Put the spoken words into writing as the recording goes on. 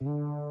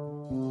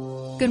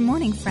Good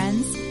morning,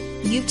 friends.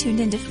 You've tuned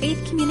into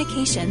Faith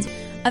Communications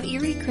of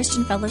Erie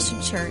Christian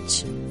Fellowship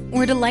Church.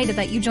 We're delighted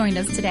that you joined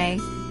us today.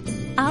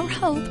 Our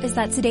hope is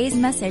that today's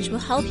message will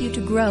help you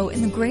to grow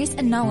in the grace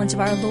and knowledge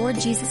of our Lord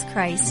Jesus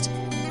Christ.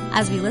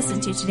 As we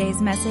listen to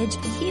today's message,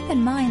 keep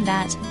in mind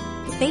that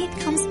faith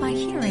comes by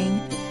hearing,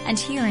 and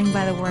hearing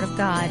by the Word of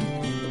God.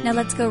 Now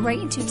let's go right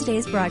into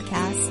today's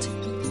broadcast.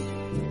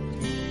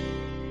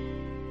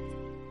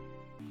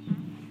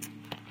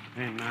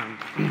 Amen.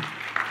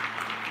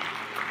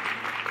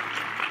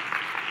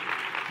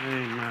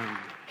 Amen.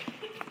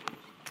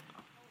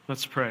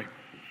 Let's pray.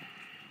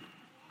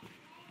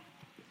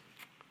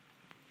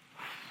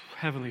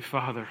 Heavenly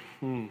Father,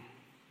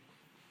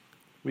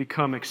 we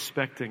come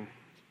expecting.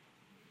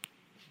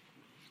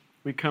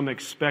 We come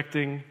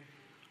expecting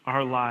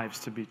our lives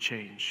to be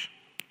changed.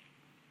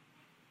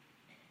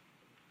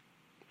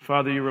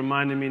 Father, you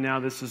reminded me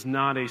now this is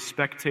not a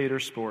spectator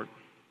sport.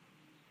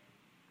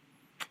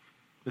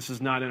 This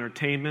is not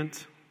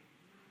entertainment.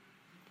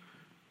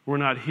 We're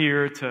not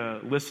here to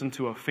listen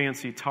to a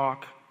fancy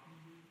talk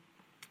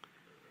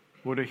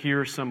or to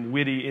hear some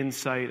witty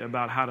insight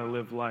about how to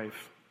live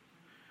life.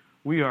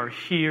 We are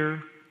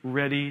here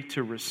ready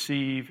to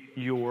receive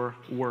your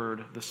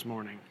word this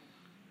morning.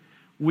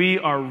 We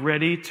are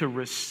ready to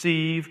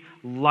receive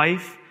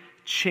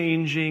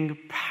life-changing,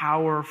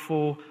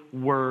 powerful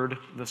word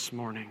this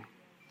morning.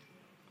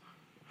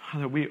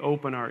 Father, we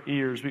open our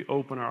ears, we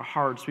open our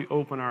hearts, we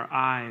open our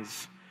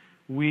eyes.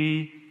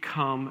 We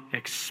come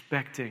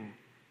expecting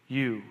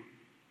you.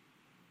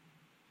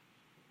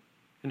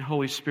 And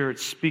Holy Spirit,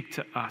 speak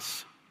to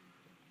us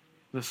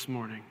this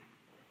morning.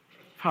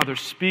 Father,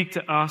 speak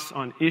to us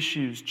on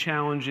issues,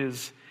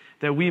 challenges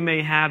that we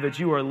may have that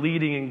you are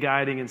leading and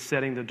guiding and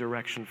setting the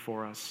direction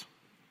for us.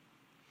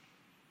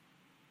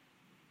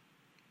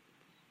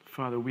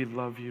 Father, we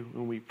love you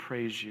and we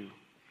praise you.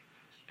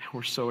 And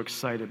we're so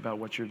excited about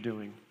what you're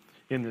doing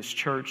in this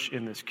church,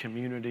 in this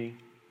community.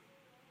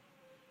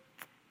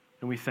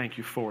 And we thank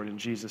you for it in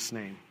Jesus'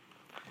 name.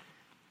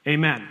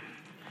 Amen.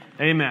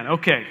 Amen.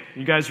 Okay,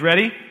 you guys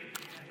ready?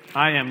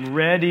 I am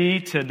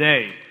ready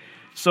today.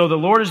 So the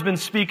Lord has been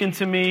speaking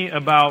to me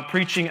about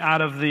preaching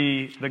out of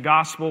the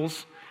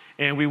Gospels,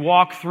 and we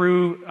walk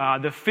through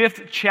the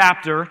 5th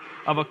chapter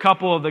of a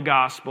couple of the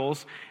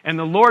Gospels, and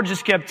the Lord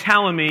just kept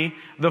telling me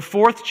the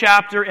 4th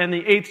chapter and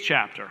the 8th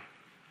chapter.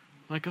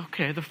 Like,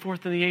 okay, the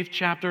 4th and the 8th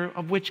chapter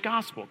of which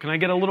Gospel? Can I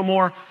get a little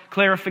more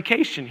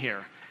clarification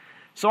here?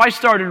 So I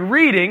started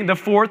reading the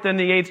 4th and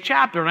the 8th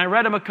chapter, and I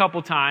read them a couple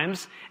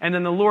times, and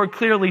then the Lord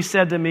clearly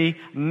said to me,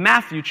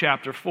 Matthew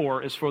chapter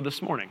 4 is for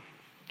this morning.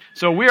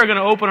 So we are going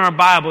to open our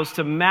Bibles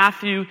to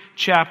Matthew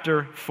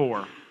chapter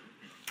 4.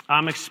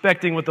 I'm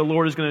expecting what the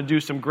Lord is going to do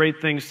some great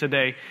things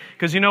today.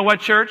 Because you know what,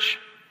 church?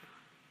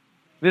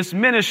 This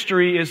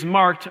ministry is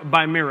marked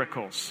by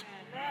miracles.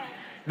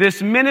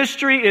 This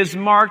ministry is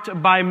marked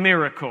by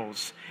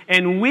miracles.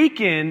 And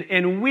week in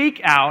and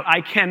week out, I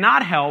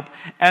cannot help,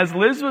 as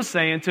Liz was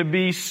saying, to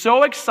be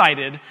so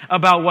excited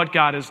about what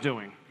God is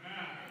doing.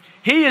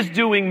 He is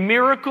doing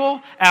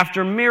miracle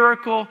after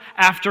miracle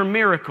after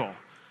miracle.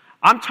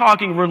 I'm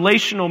talking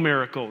relational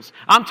miracles.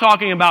 I'm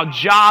talking about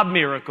job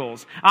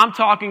miracles. I'm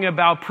talking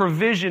about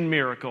provision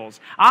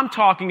miracles. I'm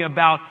talking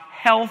about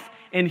health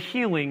and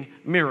healing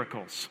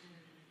miracles.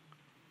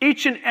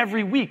 Each and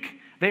every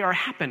week, they are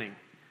happening.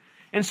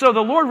 And so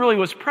the Lord really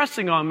was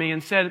pressing on me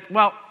and said,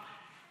 well,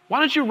 why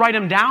don't you write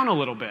them down a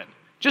little bit?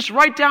 Just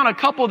write down a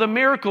couple of the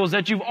miracles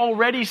that you've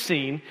already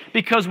seen,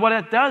 because what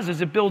it does is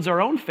it builds our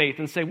own faith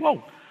and say,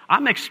 whoa,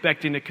 I'm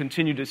expecting to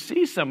continue to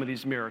see some of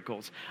these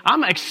miracles.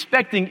 I'm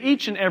expecting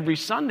each and every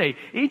Sunday,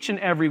 each and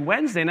every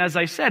Wednesday, and as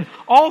I said,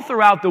 all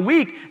throughout the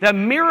week, that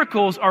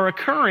miracles are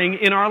occurring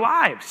in our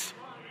lives.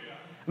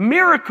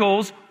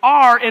 Miracles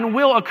are and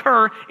will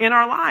occur in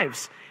our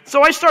lives.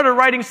 So I started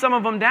writing some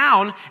of them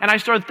down, and I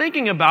started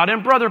thinking about it,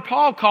 and Brother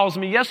Paul calls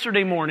me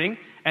yesterday morning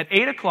at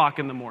 8 o'clock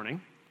in the morning,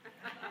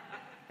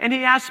 and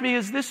he asked me,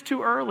 is this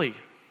too early?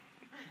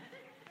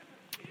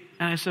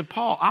 And I said,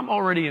 Paul, I'm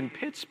already in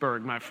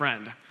Pittsburgh, my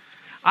friend.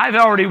 I've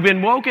already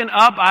been woken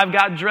up, I've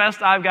got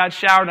dressed, I've got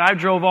showered, I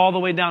drove all the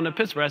way down to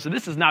Pittsburgh. I said,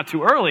 this is not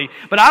too early,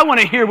 but I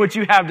want to hear what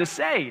you have to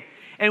say.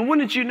 And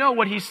wouldn't you know,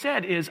 what he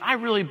said is, I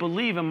really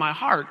believe in my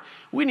heart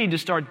we need to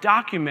start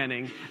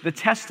documenting the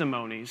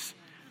testimonies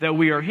that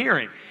we are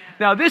hearing.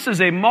 Now, this is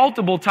a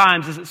multiple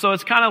times, so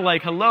it's kind of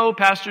like, hello,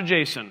 Pastor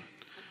Jason.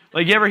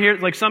 Like, you ever hear,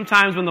 like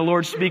sometimes when the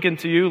Lord's speaking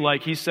to you,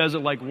 like he says it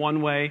like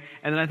one way,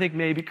 and then I think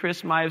maybe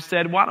Chris might have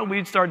said, why don't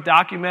we start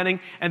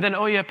documenting? And then,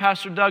 oh yeah,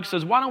 Pastor Doug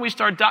says, why don't we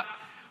start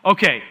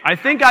Okay, I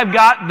think I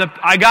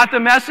got the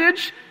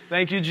message.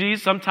 Thank you,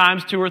 Jesus.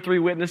 Sometimes 2 or 3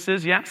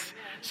 witnesses, yes.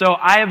 So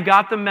I have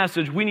got the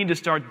message. We need to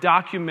start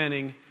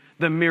documenting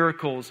the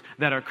miracles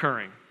that are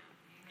occurring.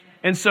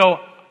 And so,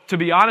 to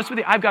be honest with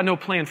you, I've got no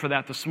plan for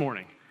that this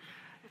morning.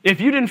 If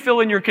you didn't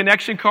fill in your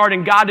connection card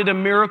and God did a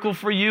miracle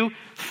for you,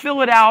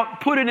 fill it out,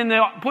 put it in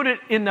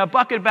the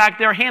bucket back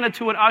there, hand it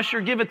to an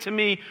usher, give it to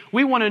me.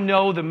 We want to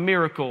know the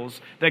miracles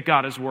that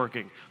God is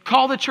working.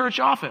 Call the church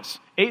office,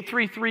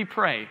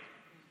 833-PRAY.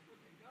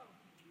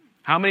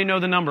 How many know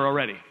the number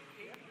already?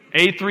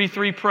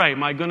 833-PRAY.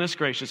 My goodness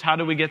gracious, how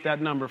do we get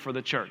that number for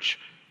the church?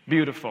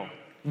 Beautiful.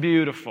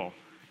 Beautiful.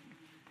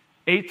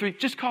 83.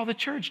 Just call the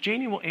church.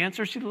 Janie will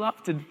answer. She'd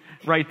love to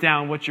write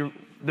down what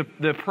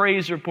the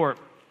praise report,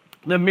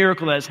 the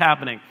miracle that is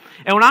happening.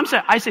 And when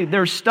I say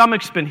their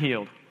stomach's been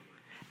healed,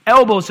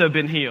 elbows have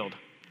been healed,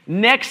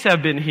 necks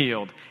have been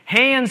healed,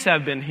 hands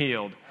have been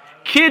healed,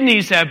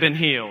 kidneys have been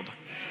healed.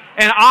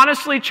 And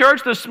honestly,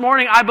 church, this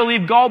morning, I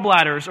believe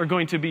gallbladders are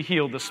going to be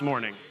healed this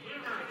morning.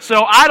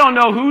 So I don't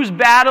know who's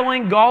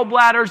battling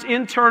gallbladders,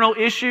 internal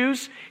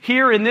issues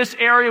here in this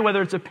area,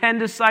 whether it's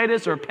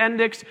appendicitis or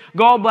appendix,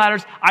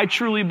 gallbladders. I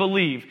truly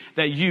believe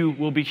that you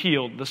will be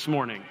healed this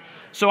morning.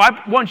 So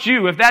I want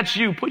you, if that's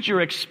you, put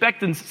your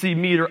expectancy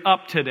meter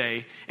up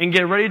today and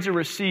get ready to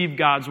receive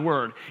God's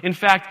word. In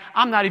fact,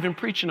 I'm not even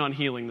preaching on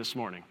healing this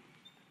morning.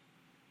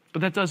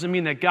 But that doesn't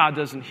mean that God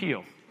doesn't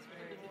heal.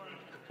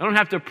 I don't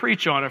have to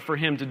preach on it for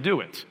him to do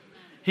it.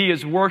 He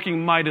is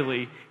working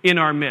mightily in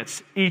our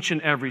midst each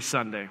and every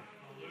Sunday.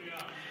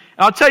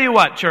 I'll tell you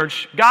what,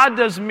 church, God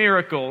does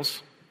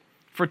miracles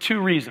for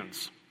two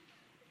reasons.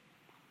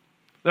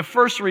 The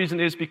first reason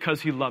is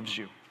because he loves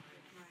you.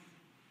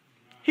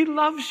 He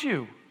loves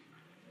you.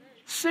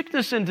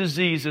 Sickness and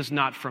disease is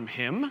not from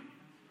him.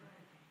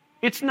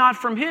 It's not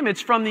from him.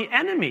 It's from the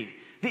enemy.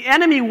 The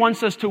enemy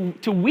wants us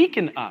to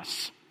weaken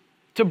us,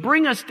 to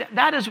bring us.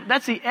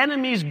 That's the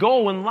enemy's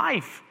goal in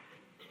life,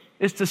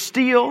 is to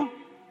steal,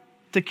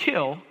 to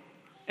kill,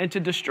 and to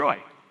destroy.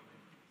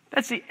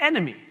 That's the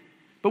enemy.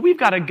 But we've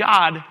got a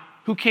God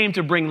who came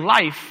to bring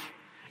life,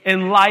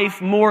 and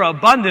life more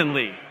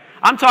abundantly.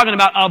 I'm talking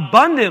about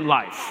abundant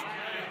life.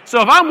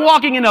 So if I'm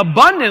walking in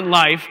abundant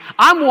life,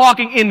 I'm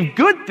walking in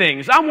good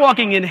things. I'm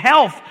walking in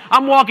health.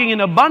 I'm walking in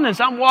abundance.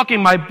 I'm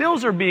walking, my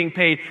bills are being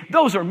paid.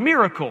 Those are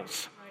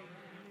miracles.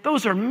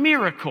 Those are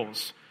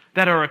miracles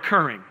that are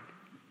occurring.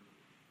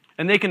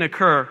 And they can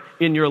occur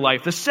in your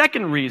life. The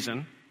second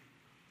reason,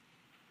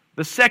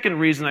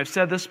 I've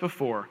said this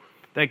before,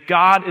 that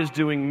God is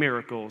doing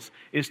miracles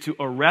is to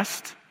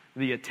arrest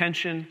the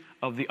attention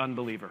of the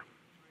unbeliever.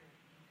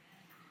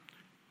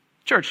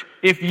 Church,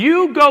 if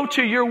you go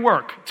to your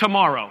work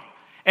tomorrow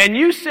and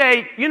you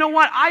say, you know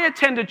what, I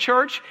attended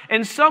church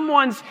and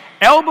someone's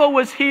elbow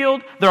was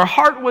healed, their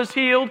heart was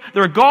healed,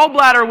 their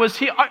gallbladder was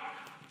healed,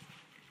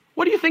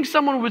 what do you think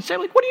someone would say?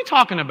 Like, what are you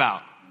talking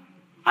about?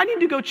 I need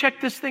to go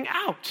check this thing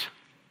out.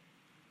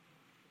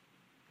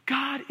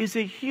 God is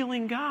a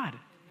healing God.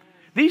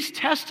 These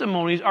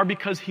testimonies are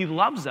because he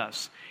loves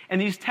us. And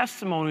these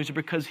testimonies are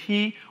because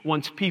he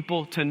wants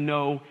people to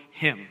know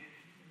him.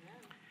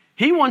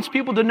 He wants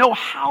people to know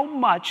how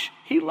much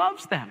he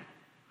loves them.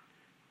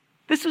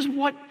 This is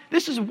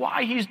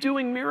why he's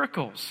doing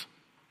miracles.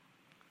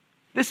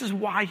 This is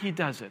why he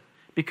does it,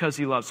 because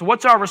he loves. So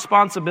what's our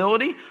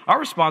responsibility? Our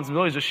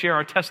responsibility is to share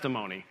our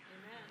testimony.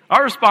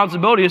 Our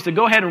responsibility is to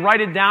go ahead and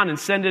write it down and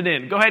send it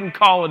in. Go ahead and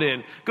call it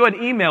in. Go ahead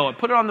and email it.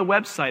 Put it on the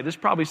website. There's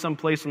probably some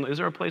place. Is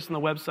there a place on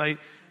the website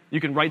you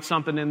can write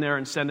something in there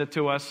and send it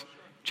to us?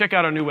 Check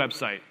out our new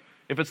website.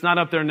 If it's not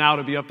up there now,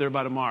 it'll be up there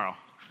by tomorrow,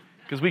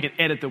 because we can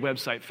edit the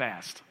website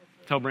fast.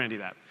 Tell Brandy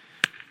that.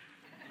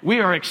 We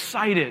are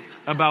excited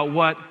about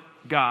what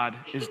God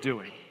is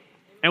doing.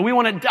 And we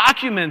want to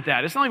document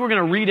that. It's not like we're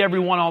going to read every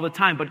one all the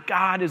time, but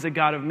God is a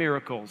God of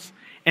miracles,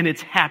 and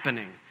it's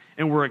happening.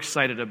 And we're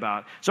excited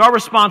about. So our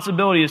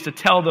responsibility is to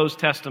tell those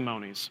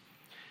testimonies.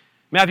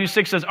 Matthew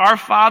 6 says, Our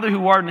Father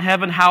who art in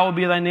heaven, hallowed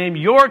be thy name.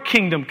 Your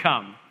kingdom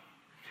come.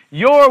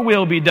 Your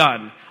will be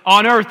done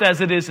on earth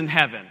as it is in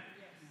heaven.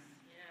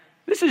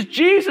 This is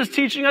Jesus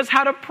teaching us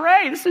how to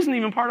pray. This isn't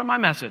even part of my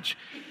message.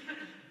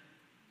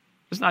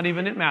 It's not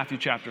even in Matthew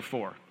chapter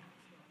 4.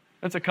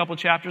 That's a couple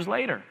chapters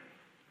later.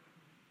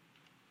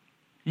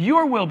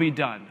 Your will be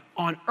done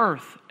on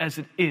earth as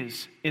it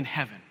is in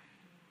heaven.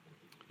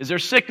 Is there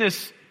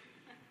sickness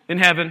in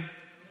heaven?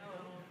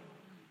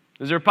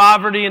 Is there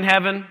poverty in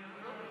heaven?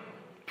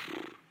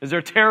 Is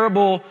there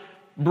terrible,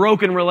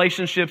 broken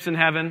relationships in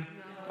heaven?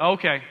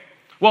 Okay.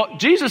 Well,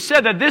 Jesus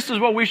said that this is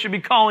what we should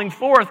be calling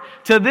forth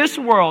to this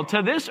world,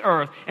 to this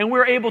earth, and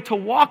we're able to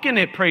walk in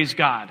it, praise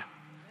God.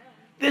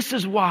 This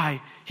is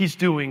why he's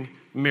doing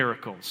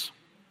miracles.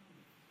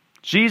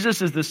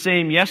 Jesus is the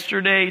same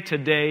yesterday,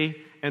 today,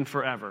 and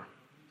forever.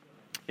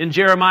 In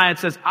Jeremiah it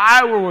says,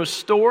 I will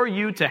restore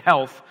you to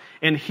health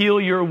and heal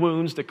your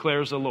wounds,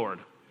 declares the Lord.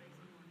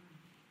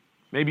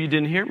 Maybe you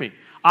didn't hear me.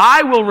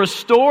 I will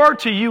restore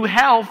to you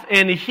health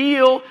and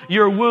heal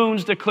your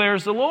wounds,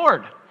 declares the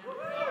Lord.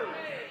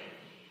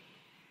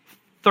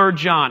 3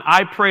 John,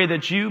 I pray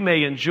that you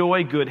may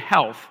enjoy good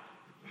health.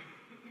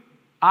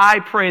 I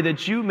pray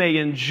that you may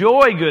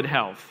enjoy good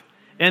health,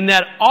 and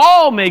that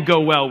all may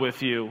go well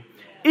with you,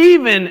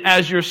 even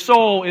as your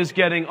soul is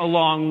getting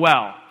along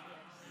well.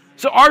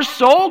 So our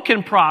soul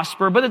can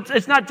prosper, but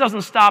it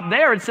doesn't stop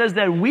there. It says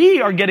that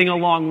we are getting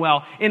along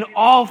well in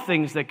all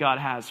things that God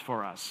has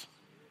for us.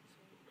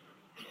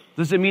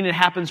 Does it mean it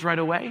happens right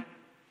away?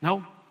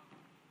 No.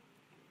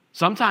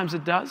 Sometimes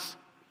it does,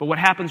 But what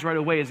happens right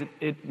away is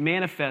it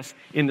manifests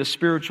in the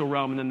spiritual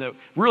realm, and then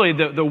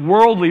the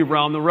worldly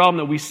realm, the realm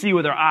that we see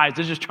with our eyes,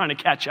 is just trying to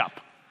catch up.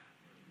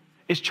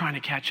 It's trying to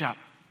catch up.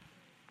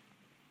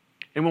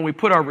 And when we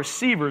put our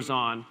receivers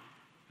on,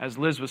 as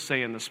Liz was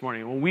saying this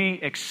morning, when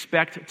we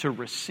expect to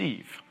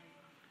receive,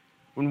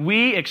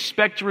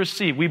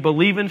 we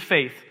believe in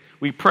faith,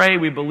 we pray,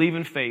 we believe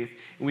in faith,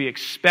 and we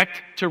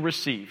expect to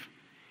receive.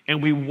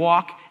 And we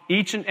walk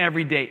each and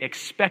every day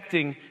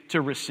expecting to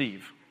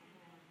receive.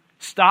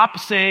 Stop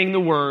saying the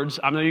words,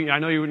 I know you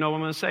know what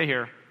I'm going to say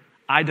here,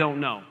 I don't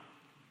know.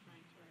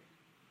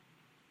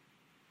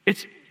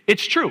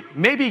 It's true.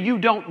 Maybe you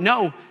don't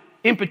know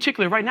in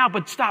particular right now,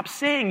 but stop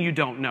saying you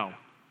don't know.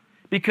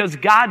 Because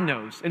God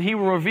knows, and He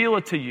will reveal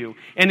it to you,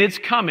 and it's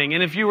coming.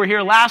 And if you were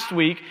here last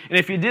week, and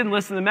if you didn't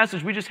listen to the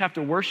message, we just have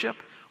to worship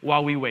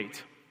while we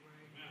wait.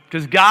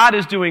 Because God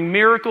is doing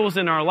miracles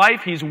in our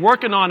life. He's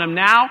working on them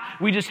now.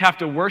 We just have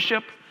to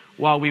worship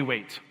while we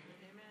wait.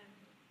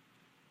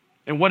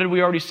 And what did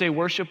we already say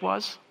worship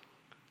was?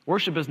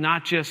 Worship is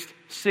not just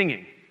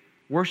singing.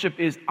 Worship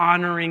is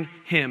honoring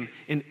Him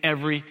in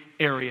every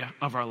area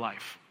of our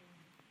life.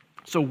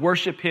 So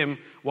worship Him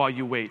while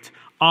you wait.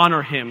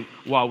 Honor Him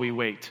while we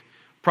wait.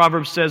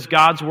 Proverbs says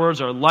God's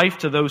words are life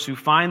to those who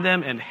find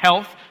them and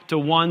health to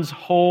one's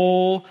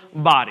whole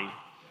body.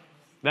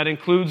 That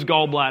includes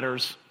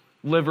gallbladders,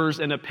 livers,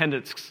 and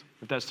appendix,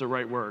 if that's the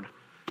right word.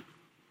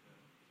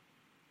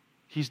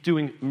 He's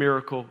doing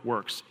miracle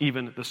works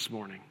even this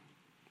morning.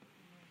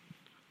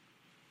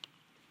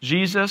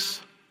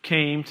 Jesus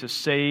came to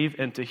save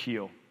and to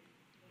heal.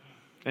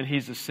 And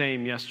He's the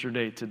same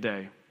yesterday,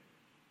 today,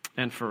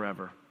 and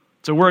forever.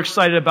 So we're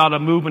excited about a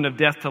movement of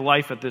death to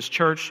life at this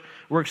church.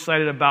 We're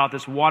excited about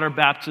this water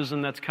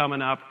baptism that's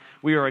coming up.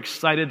 We are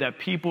excited that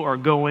people are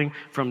going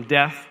from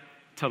death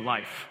to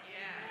life.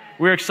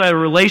 We're excited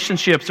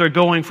relationships are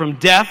going from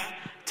death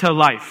to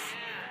life.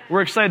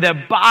 We're excited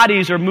that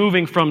bodies are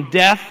moving from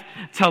death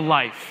to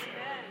life.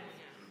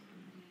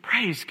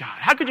 Praise God.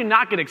 How could you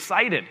not get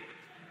excited?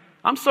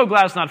 I'm so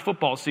glad it's not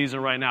football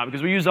season right now,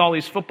 because we use all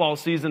these football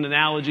season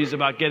analogies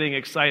about getting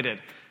excited.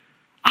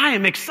 I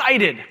am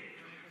excited.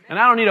 And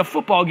I don't need a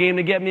football game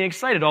to get me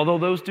excited, although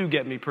those do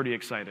get me pretty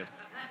excited.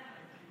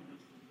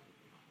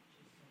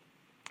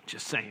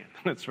 Just saying.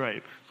 That's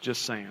right.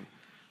 Just saying.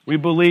 We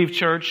believe,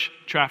 church,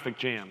 traffic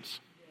jams.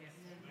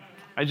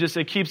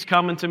 It keeps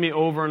coming to me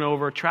over and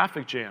over,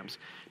 traffic jams.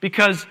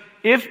 Because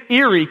if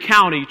Erie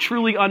County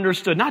truly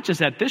understood, not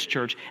just at this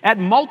church, at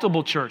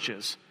multiple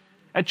churches,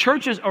 at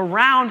churches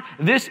around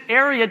this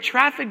area,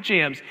 traffic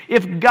jams.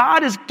 If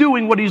God is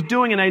doing what He's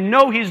doing, and I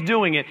know He's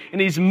doing it,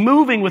 and He's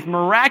moving with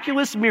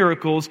miraculous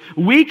miracles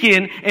week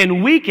in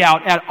and week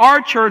out at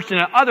our church and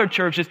at other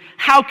churches,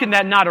 how can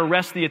that not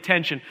arrest the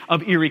attention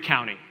of Erie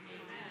County?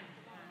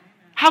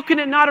 How can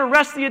it not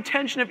arrest the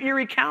attention of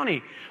Erie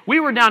County? We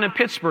were down in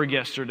Pittsburgh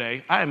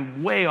yesterday. I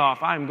am way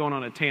off. I am going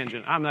on a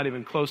tangent. I'm not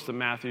even close to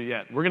Matthew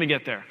yet. We're going to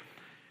get there.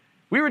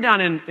 We were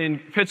down in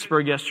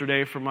Pittsburgh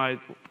yesterday for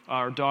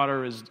our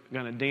daughter is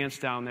going to dance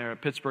down there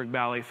at Pittsburgh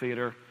Ballet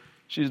Theater.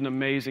 She's an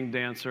amazing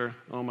dancer.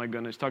 Oh my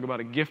goodness. Talk about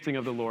a gifting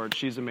of the Lord.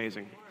 She's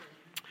amazing.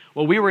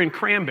 Well, we were in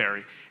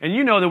Cranberry. And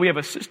you know that we have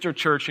a sister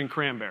church in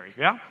Cranberry,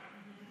 yeah?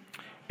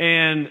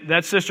 And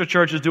that sister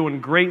church is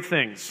doing great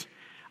things.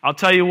 I'll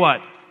tell you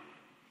what.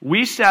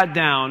 We sat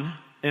down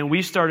and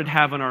we started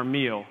having our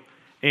meal.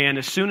 And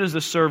as soon as the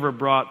server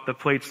brought the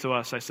plates to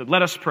us, I said,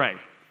 let us pray.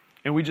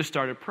 And we just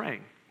started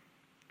praying.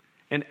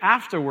 And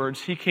afterwards,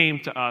 he came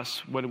to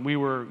us when we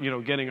were,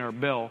 getting our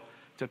bill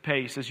to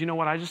pay. He says, you know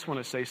what, I just want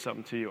to say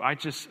something to you. I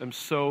just am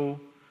so,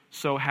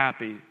 so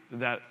happy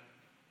that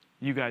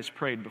you guys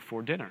prayed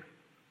before dinner.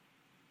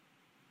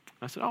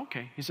 I said, oh,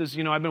 okay. He says,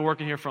 I've been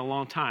working here for a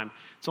long time.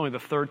 It's only the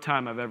third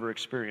time I've ever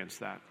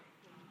experienced that.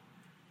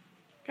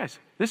 Guys,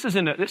 this is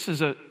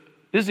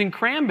in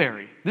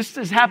Cranberry. This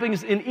is happening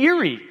in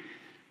Erie.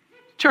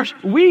 Church,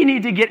 we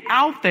need to get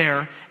out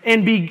there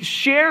and be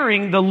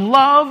sharing the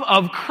love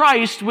of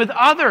Christ with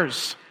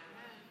others.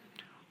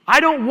 I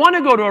don't want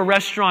to go to a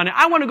restaurant.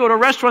 I want to go to a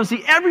restaurant and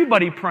see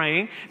everybody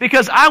praying,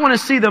 because I want to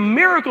see the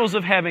miracles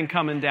of heaven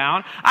coming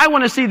down. I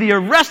want to see the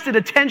arrested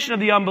attention of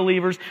the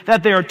unbelievers,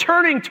 that they are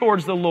turning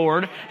towards the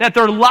Lord, that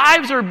their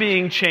lives are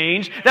being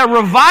changed, that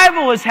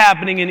revival is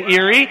happening in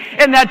Erie,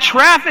 and that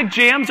traffic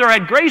jams are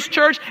at Grace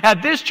Church,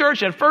 at this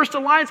church, at First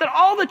Alliance, at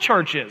all the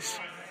churches.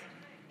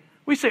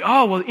 We say,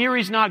 oh, well,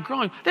 Erie's not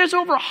growing. There's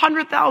over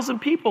 100,000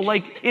 people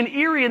in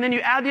Erie, and then you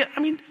add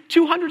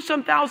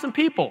 200-some thousand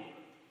people.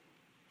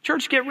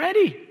 Church, get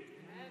ready.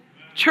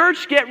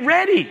 Church, get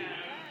ready.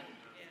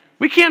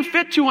 We can't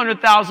fit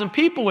 200,000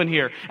 people in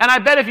here. And I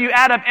bet if you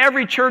add up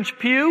every church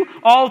pew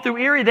all through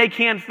Erie, they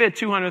can't fit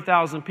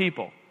 200,000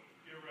 people.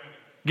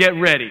 Get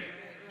ready.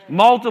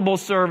 Multiple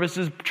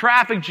services,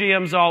 traffic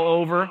jams all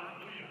over.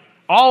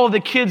 All of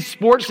the kids'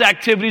 sports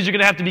activities are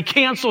going to have to be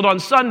canceled on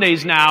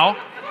Sundays now.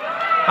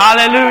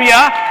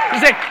 Hallelujah. You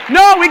say,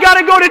 no, we got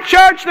to go to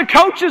church. The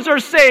coaches are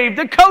saved.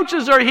 The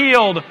coaches are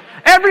healed.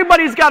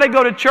 Everybody's got to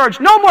go to church.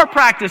 No more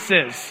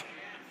practices.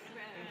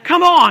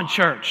 Come on,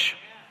 church.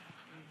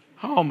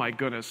 Oh my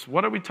goodness,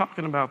 what are we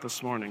talking about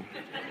this morning?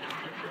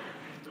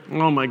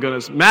 Oh my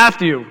goodness.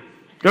 Matthew.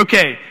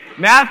 Okay,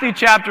 Matthew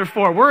chapter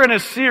 4. We're in a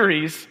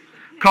series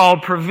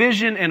called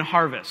Provision and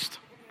Harvest.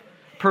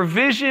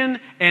 Provision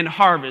and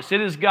harvest.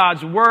 It is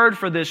God's word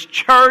for this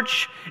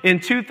church in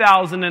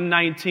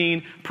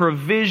 2019.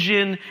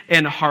 Provision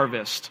and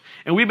harvest.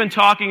 And we've been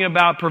talking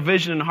about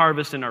provision and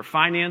harvest in our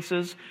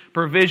finances,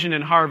 provision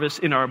and harvest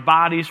in our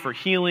bodies for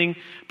healing,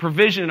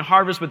 provision and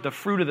harvest with the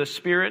fruit of the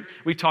Spirit.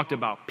 We talked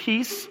about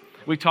peace.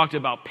 We talked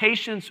about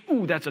patience.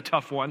 Ooh, that's a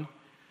tough one.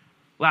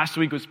 Last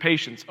week was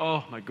patience.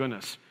 Oh, my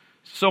goodness.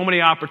 So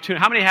many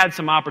opportunities. How many had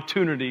some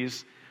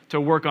opportunities to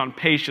work on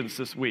patience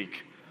this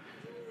week?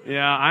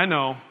 Yeah, I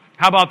know.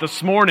 How about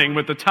this morning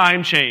with the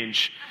time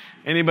change?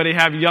 Anybody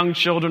have young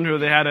children who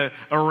they had to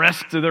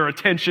arrest their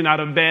attention out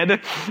of bed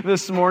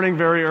this morning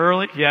very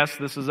early? Yes,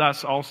 this is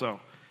us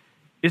also.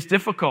 It's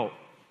difficult,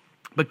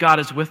 but God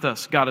is with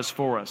us. God is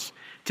for us.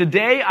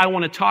 Today, I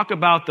want to talk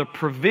about the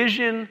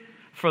provision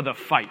for the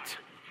fight.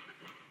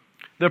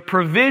 The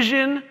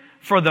provision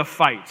for the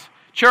fight.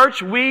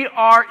 Church, we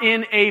are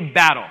in a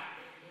battle.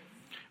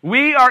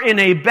 We are in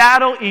a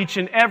battle each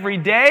and every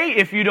day.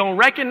 If you don't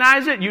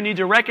recognize it, you need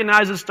to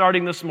recognize it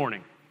starting this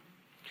morning.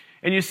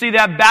 And you see,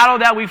 that battle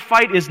that we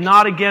fight is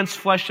not against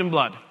flesh and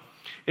blood.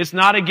 It's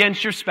not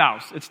against your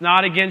spouse. It's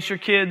not against your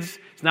kids.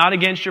 It's not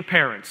against your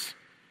parents.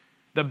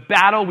 The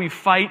battle we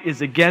fight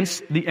is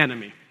against the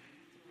enemy.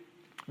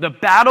 The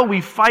battle we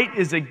fight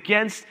is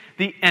against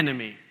the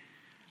enemy.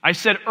 I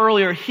said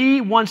earlier,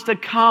 he wants to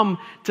come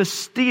to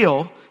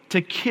steal, to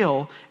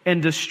kill,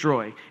 and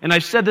destroy. And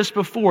I've said this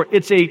before,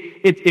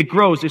 it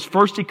grows. It's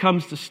first he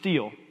comes to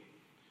steal.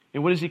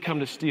 And what does he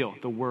come to steal?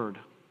 The word.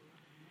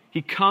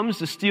 He comes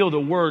to steal the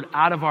word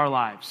out of our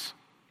lives.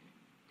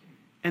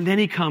 And then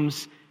he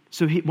comes,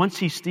 once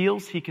he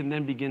steals, he can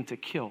then begin to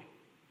kill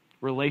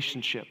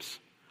relationships,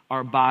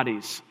 our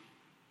bodies,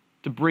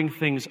 to bring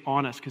things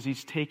on us because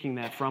he's taking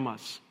that from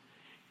us.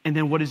 And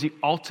then what does he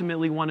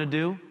ultimately want to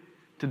do?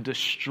 To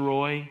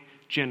destroy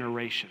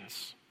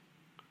generations.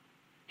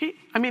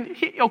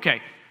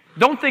 Okay,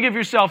 don't think of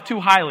yourself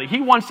too highly.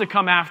 He wants to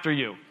come after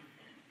you.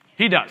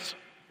 He does.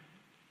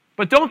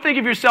 But don't think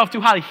of yourself too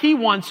highly. He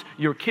wants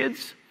your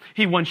kids.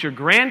 He wants your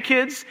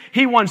grandkids.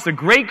 He wants the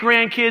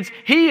great-grandkids.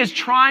 He is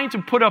trying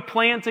to put a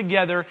plan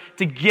together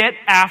to get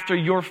after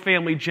your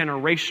family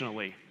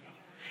generationally.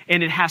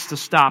 And it has to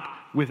stop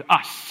with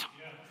us.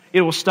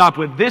 It will stop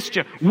with this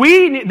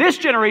generation. This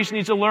generation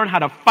needs to learn how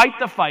to fight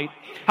the fight,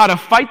 how to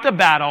fight the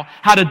battle,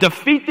 how to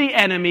defeat the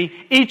enemy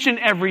each and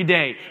every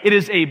day. It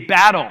is a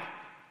battle.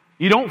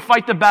 You don't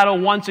fight the battle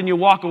once and you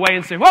walk away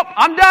and say, well,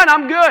 I'm done,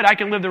 I'm good. I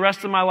can live the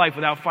rest of my life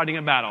without fighting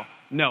a battle.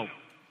 No.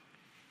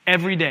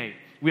 Every day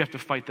we have to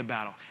fight the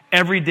battle.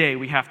 Every day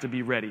we have to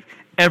be ready.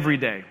 Every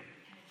day.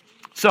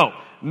 So,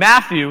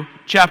 Matthew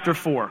chapter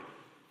 4.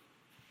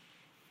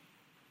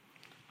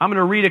 I'm going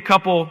to read a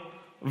couple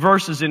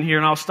verses in here,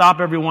 and I'll stop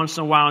every once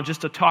in a while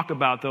just to talk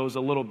about those a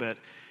little bit,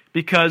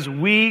 because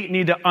we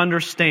need to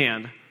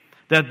understand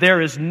that there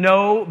is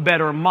no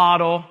better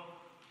model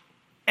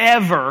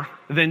ever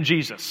than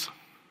Jesus.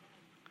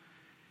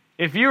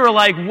 If you are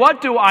like,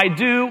 what do I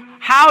do?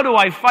 How do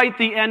I fight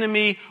the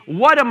enemy?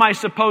 What am I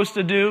supposed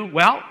to do?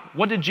 Well,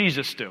 what did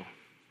Jesus do?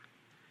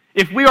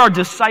 If we are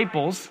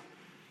disciples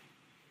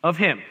of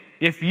him,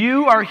 if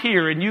you are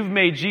here and you've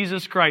made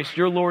Jesus Christ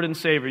your Lord and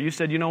Savior, you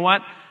said, you know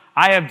what?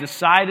 I have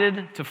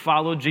decided to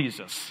follow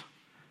Jesus.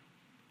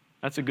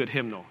 That's a good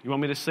hymnal. You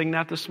want me to sing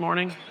that this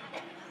morning?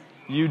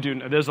 You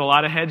do. There's a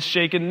lot of heads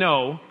shaking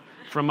no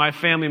from my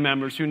family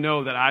members who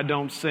know that I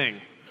don't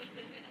sing.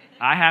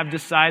 I have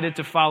decided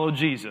to follow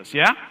Jesus.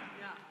 Yeah?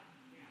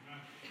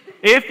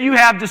 If you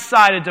have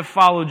decided to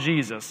follow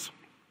Jesus,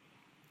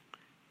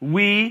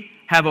 we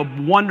have a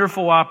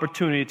wonderful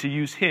opportunity to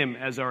use him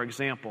as our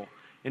example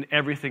in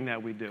everything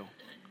that we do.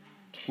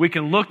 We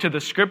can look to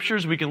the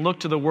Scriptures, we can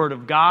look to the Word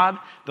of God,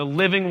 the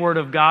living Word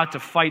of God,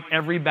 to fight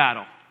every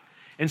battle.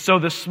 And so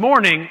this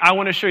morning, I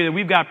want to show you that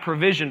we've got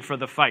provision for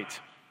the fight.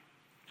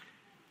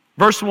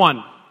 Verse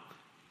 1.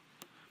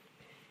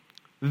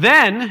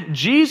 Then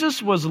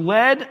Jesus was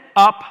led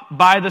up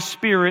by the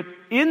Spirit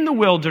in the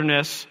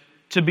wilderness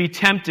to be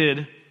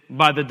tempted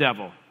by the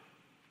devil.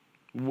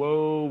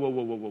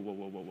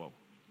 Whoa.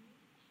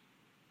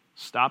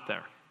 Stop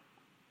there.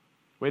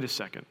 Wait a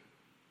second.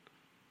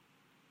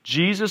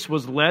 Jesus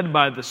was led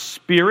by the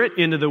Spirit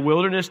into the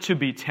wilderness to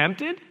be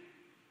tempted?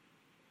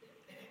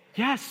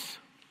 Yes.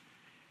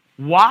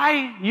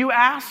 Why, you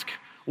ask?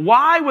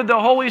 Why would the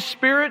Holy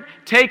Spirit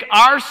take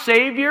our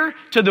Savior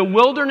to the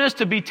wilderness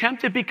to be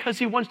tempted? Because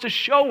he wants to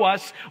show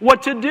us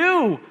what to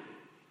do.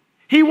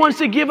 He wants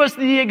to give us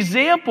the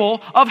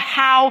example of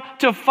how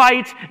to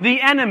fight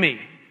the enemy.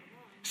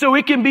 So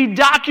it can be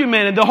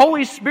documented. The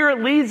Holy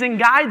Spirit leads and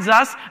guides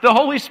us. The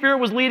Holy Spirit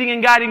was leading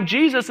and guiding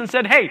Jesus and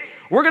said, hey,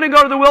 we're going to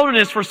go to the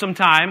wilderness for some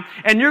time,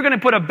 and you're going to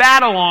put a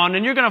battle on,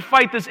 and you're going to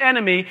fight this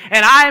enemy,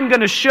 and I am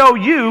going to show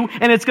you,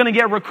 and it's going to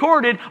get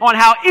recorded on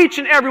how each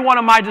and every one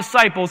of my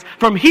disciples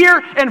from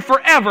here and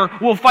forever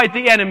will fight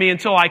the enemy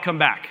until I come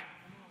back.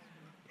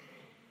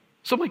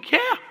 So I'm like, yeah,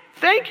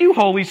 thank you,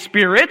 Holy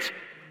Spirit,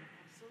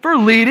 for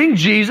leading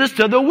Jesus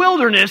to the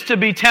wilderness to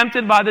be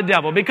tempted by the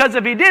devil. Because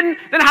if he didn't,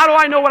 then how do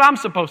I know what I'm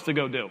supposed to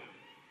go do?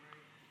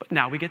 But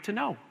now we get to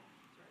know.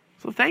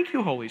 So thank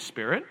you, Holy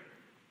Spirit.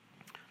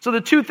 So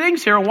the two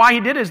things here and why he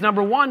did is,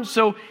 number one,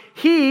 so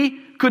he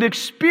could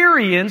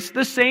experience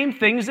the same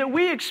things that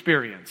we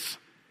experience.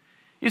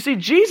 You see,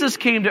 Jesus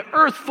came to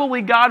earth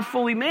fully God,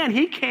 fully man.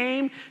 He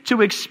came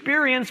to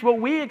experience what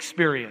we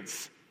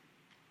experience.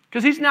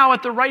 Because he's now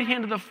at the right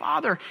hand of the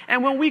Father.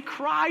 And when we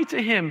cry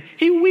to him,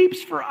 he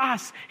weeps for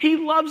us. He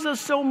loves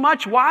us so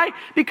much. Why?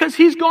 Because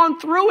he's gone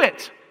through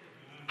it.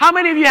 How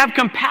many of you have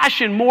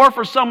compassion more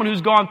for someone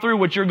who's gone through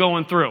what you're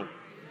going through?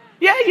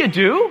 Yeah, you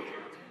do.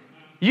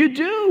 You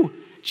do.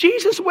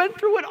 Jesus went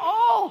through it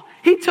all.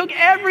 He took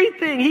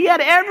everything. He had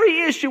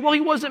every issue. Well,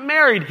 he wasn't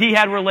married. He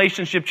had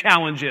relationship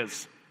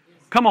challenges.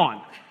 Come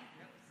on.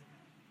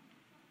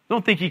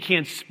 Don't think he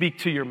can't speak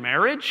to your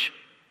marriage.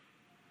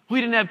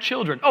 We didn't have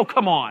children. Oh,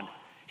 come on.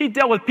 He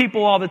dealt with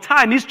people all the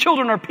time. These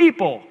children are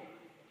people.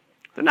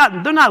 They're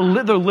not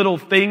little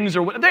things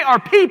or what. They are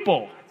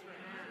people.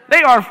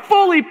 They are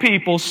fully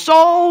people.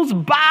 Souls,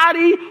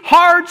 body,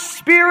 hearts,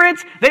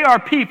 spirits. They are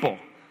people.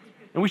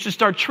 And we should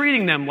start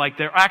treating them like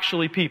they're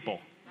actually people.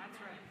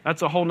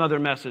 That's a whole nother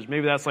message.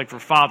 Maybe that's like for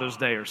Father's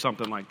Day or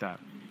something like that.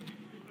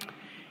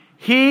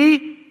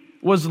 He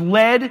was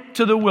led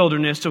to the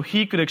wilderness so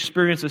he could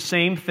experience the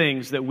same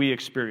things that we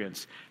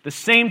experience. The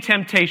same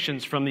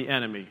temptations from the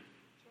enemy.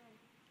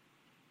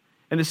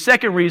 And the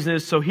second reason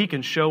is so he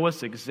can show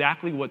us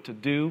exactly what to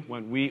do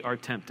when we are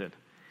tempted.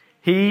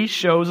 He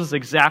shows us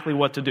exactly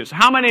what to do. So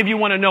how many of you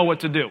want to know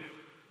what to do?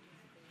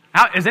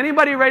 Is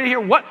anybody ready to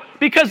hear what?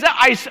 Because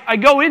I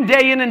go in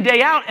and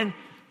day out and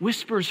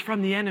whispers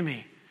from the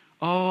enemy.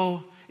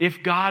 Oh,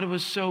 if God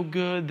was so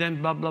good,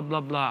 then blah, blah,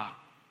 blah, blah.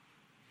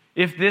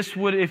 If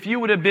you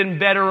would have been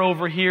better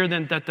over here,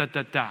 then da, da,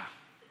 da, da.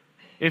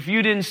 If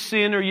you didn't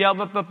sin or yell,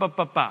 ba, ba, ba,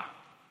 ba, ba.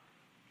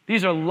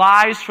 These are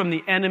lies from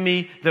the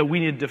enemy that we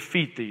need to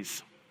defeat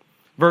these.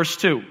 Verse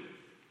 2.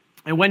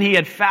 And when he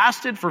had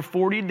fasted for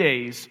 40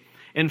 days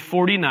and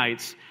 40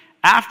 nights,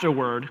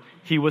 afterward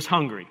he was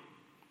hungry.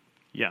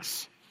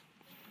 Yes.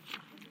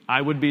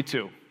 I would be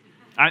too.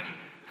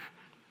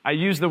 I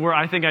use the word,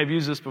 I think I've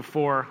used this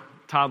before.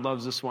 Todd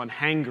loves this one,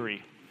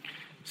 hangry.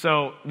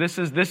 So this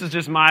is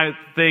just my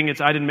thing.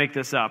 I didn't make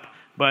this up.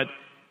 But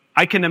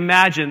I can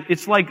imagine,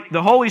 it's like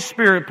the Holy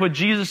Spirit put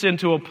Jesus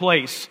into a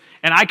place.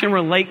 And I can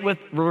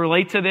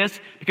relate to this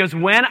because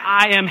when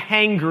I am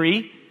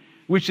hangry,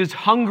 which is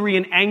hungry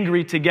and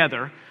angry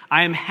together,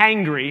 I am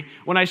hangry.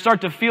 When I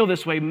start to feel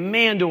this way,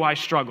 man, do I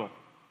struggle.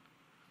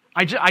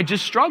 I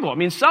just struggle. I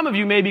mean, some of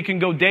you maybe can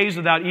go days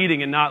without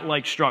eating and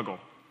not struggle.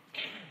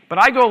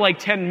 But I go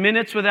 10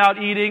 minutes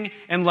without eating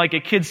and a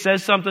kid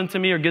says something to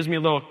me or gives me a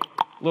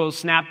little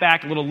snap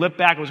back, a little lip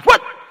back. It was,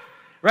 what?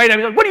 Right? I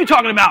mean, what are you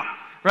talking about?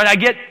 Right? I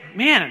get,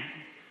 man.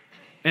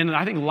 And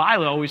I think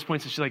Lila always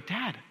points and she's like,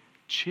 Dad,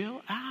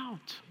 chill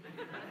out.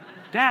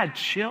 Dad,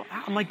 chill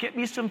out. I'm like, get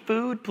me some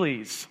food,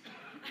 please.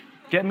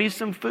 Get me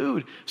some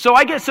food. So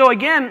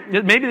again,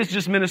 maybe this is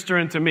just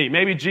ministering to me.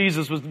 Maybe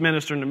Jesus was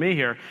ministering to me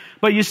here.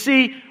 But you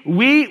see,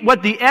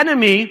 what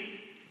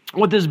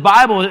this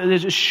Bible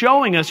is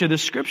showing us here,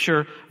 this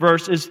scripture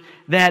verse, is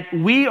that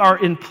we are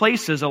in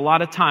places a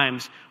lot of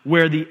times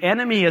where the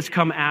enemy has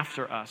come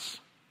after us.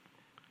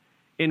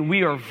 And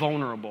we are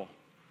vulnerable.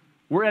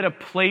 We're at a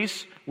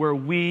place where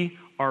we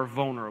are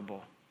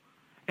vulnerable.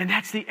 And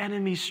that's the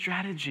enemy's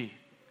strategy.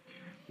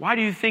 Why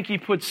do you think he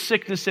puts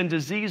sickness and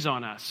disease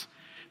on us?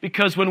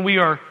 Because when we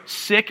are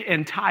sick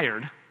and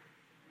tired,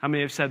 how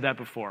many have said that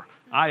before?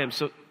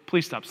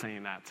 Please stop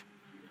saying that.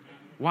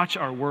 Watch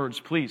our words,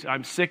 please.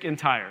 I'm sick and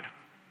tired.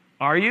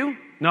 Are you?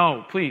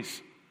 No,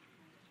 please.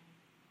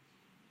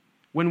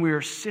 When we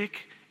are sick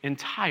and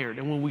tired,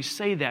 and when we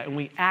say that, and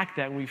we act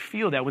that, and we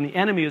feel that, when the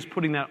enemy is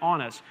putting that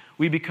on us,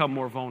 we become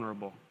more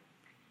vulnerable.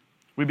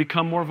 We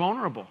become more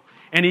vulnerable.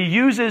 And he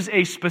uses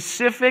a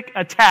specific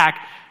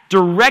attack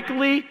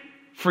directly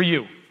for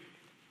you.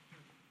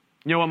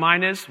 You know what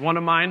mine is? One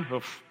of mine?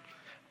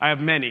 I have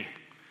many.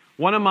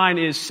 One of mine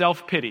is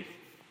self-pity.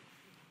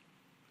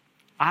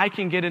 I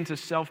can get into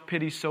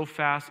self-pity so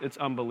fast, it's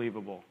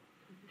unbelievable.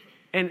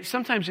 And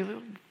sometimes you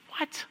think,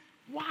 what?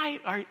 Why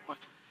are you... What?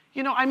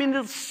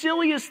 The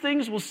silliest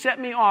things will set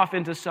me off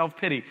into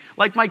self-pity.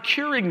 Like my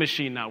Keurig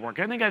machine not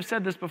working. I think I've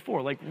said this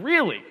before.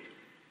 Really?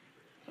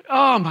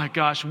 Oh my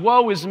gosh,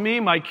 woe is me.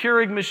 My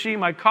Keurig machine,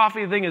 my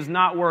coffee thing is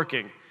not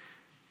working.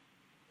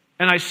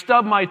 And I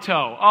stub my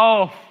toe.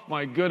 Oh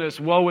my goodness,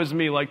 woe is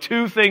me.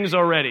 2 things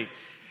already.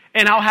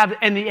 And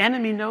the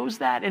enemy knows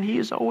that, and he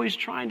is always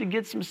trying to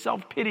get some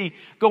self-pity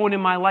going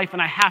in my life,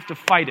 and I have to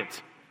fight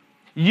it.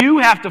 You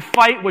have to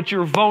fight what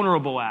you're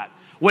vulnerable at.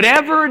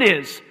 Whatever it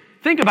is,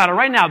 think about it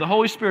right now. The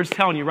Holy Spirit's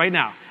telling you right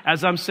now,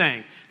 as I'm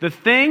saying, the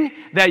thing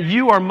that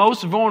you are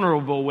most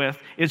vulnerable with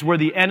is where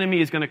the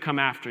enemy is going to come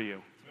after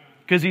you.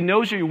 Because he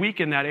knows you're weak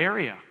in that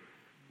area.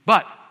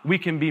 But we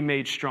can be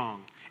made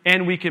strong.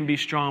 And we can be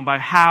strong by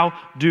how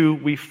do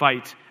we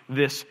fight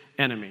this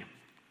enemy.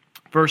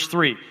 Verse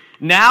 3,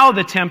 now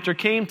the tempter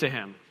came to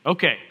him.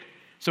 Okay,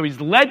 so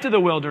he's led to the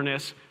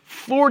wilderness,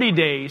 40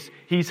 days,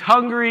 he's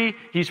hungry,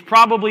 he's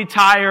probably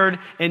tired,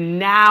 and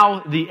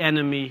now the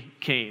enemy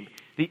came.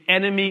 The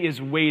enemy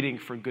is waiting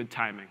for good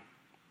timing.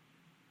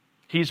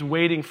 He's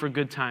waiting for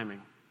good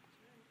timing.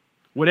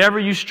 Whatever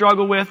you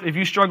struggle with, if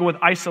you struggle with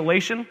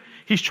isolation,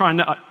 he's trying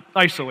to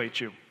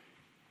isolate you.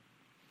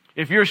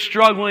 If you're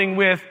struggling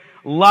with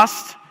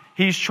lust,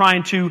 he's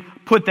trying to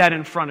put that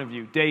in front of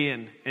you day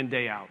in and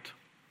day out.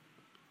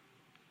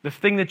 The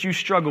thing that you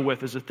struggle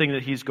with is the thing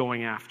that he's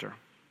going after.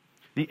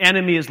 The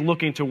enemy is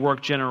looking to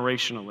work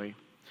generationally.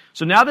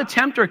 So now the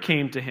tempter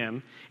came to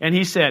him, and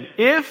he said,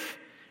 if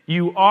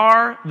you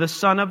are the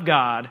Son of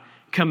God,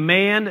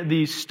 command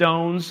these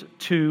stones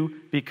to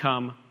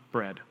become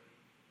bread.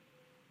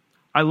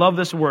 I love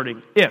this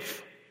wording,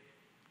 if.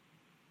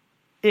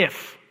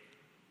 If.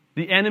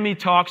 The enemy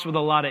talks with a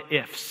lot of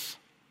ifs.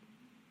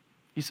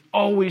 He's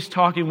always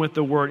talking with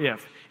the word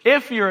if.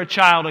 If you're a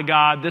child of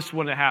God, this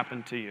wouldn't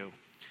happen to you.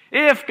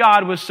 If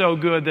God was so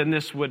good, then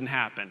this wouldn't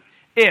happen.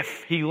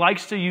 If. He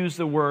likes to use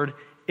the word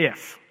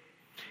if.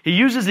 He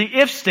uses the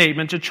if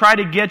statement to try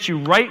to get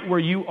you right where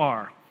you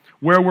are,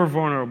 where we're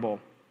vulnerable.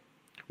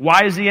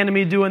 Why is the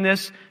enemy doing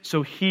this?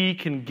 So he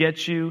can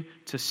get you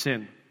to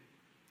sin.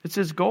 It's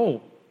his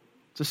goal.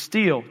 To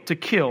steal, to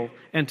kill,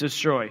 and to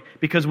destroy.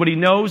 Because what he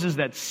knows is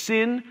that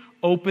sin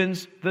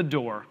opens the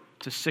door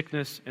to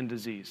sickness and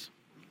disease.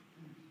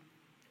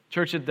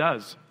 Church, it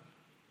does.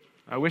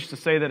 I wish to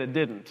say that it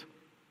didn't.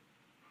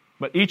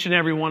 But each and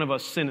every one of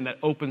us sin, and that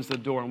opens the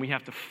door, and we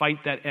have to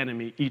fight that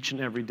enemy each and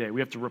every day. We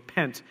have to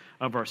repent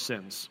of our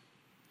sins.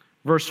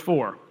 Verse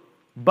 4,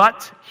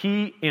 but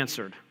he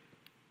answered.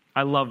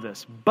 I love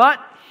this. But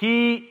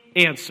he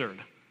answered.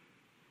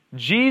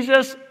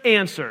 Jesus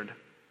answered.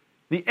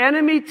 The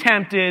enemy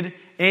tempted,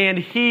 and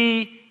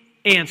he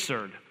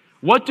answered.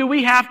 What do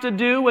we have to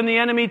do when the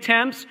enemy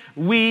tempts?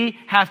 We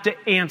have to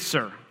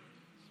answer.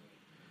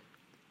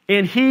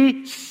 And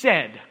he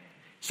said.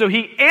 So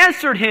he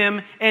answered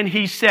him, and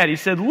he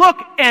said, look,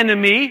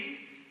 enemy.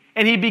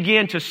 And he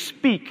began to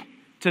speak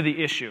to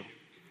the issue.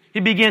 He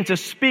began to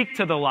speak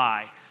to the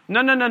lie.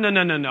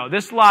 No.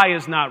 This lie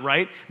is not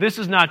right. This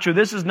is not true.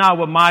 This is not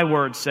what my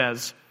word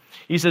says.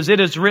 He says, it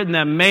is written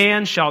that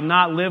man shall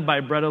not live by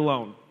bread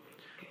alone,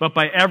 but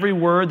by every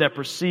word that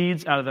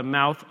proceeds out of the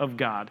mouth of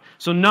God.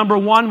 So number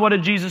one, what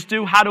did Jesus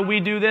do? How do we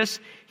do this?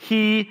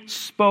 He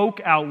spoke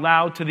out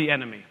loud to the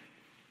enemy.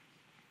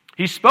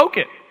 He spoke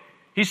it.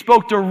 He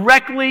spoke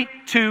directly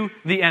to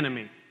the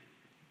enemy.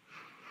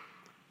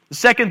 The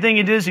second thing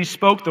he did is he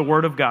spoke the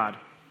word of God.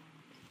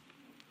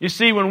 You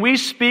see, when we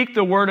speak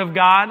the word of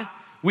God,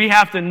 we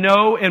have to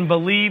know and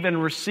believe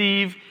and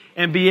receive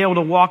and be able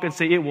to walk and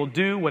say it will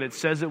do what it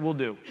says it will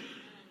do.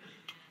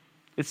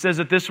 It says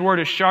that this word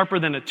is sharper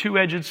than a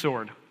two-edged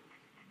sword.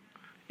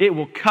 It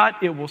will cut,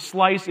 it will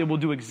slice, it will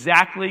do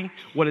exactly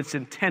what it's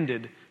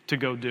intended to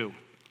go do.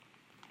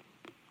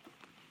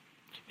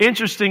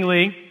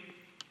 Interestingly,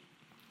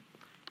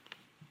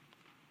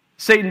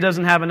 Satan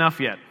doesn't have enough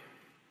yet.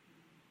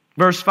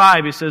 Verse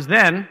 5, he says,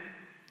 then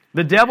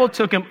the devil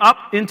took him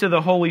up into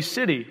the holy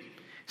city,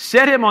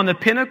 set him on the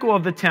pinnacle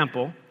of the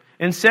temple,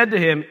 and said to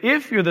him,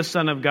 if you're the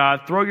Son of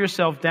God, throw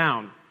yourself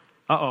down.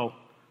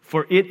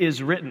 For it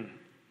is written.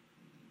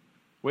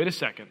 Wait a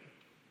second.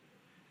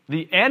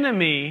 The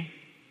enemy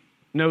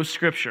knows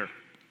Scripture.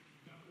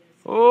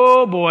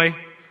 Oh boy.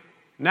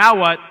 Now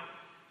what?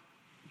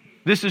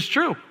 This is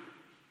true.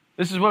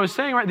 This is what I was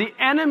saying, right? The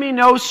enemy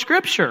knows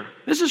Scripture.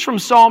 This is from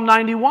Psalm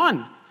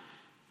 91.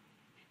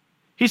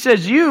 He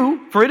says,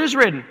 for it is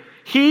written,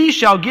 he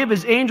shall give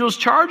his angels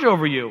charge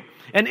over you,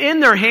 and in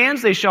their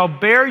hands they shall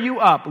bear you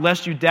up,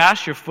 lest you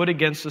dash your foot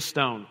against a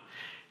stone.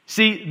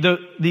 See,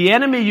 the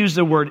enemy used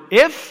the word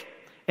if,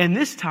 and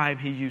this time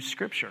he used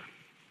Scripture.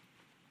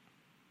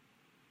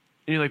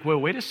 And you're like, well,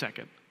 wait a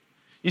second.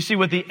 You see,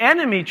 what the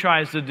enemy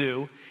tries to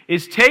do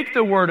is take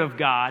the word of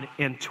God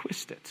and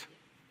twist it.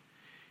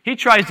 He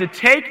tries to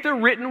take the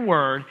written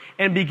word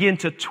and begin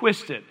to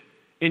twist it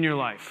in your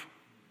life.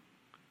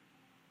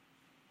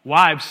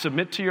 Wives,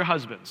 submit to your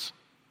husbands.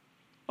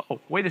 Oh,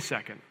 wait a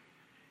second.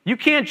 You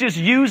can't just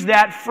use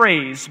that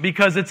phrase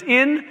because it's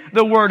in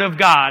the Word of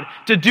God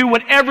to do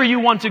whatever you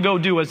want to go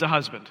do as a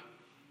husband.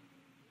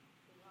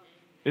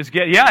 It's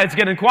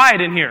getting quiet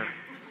in here.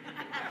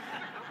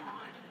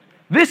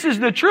 This is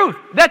the truth.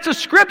 That's a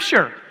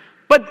scripture.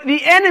 But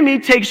the enemy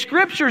takes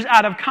scriptures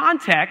out of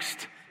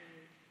context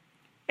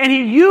and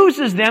he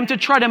uses them to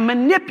try to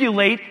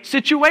manipulate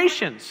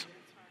situations.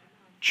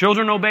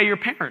 Children, obey your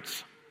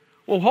parents.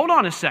 Well, hold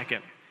on a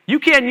second. You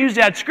can't use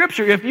that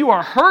scripture if you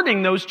are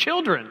hurting those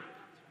children.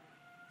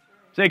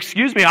 Say,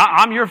 excuse me,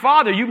 I'm your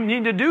father. You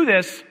need to do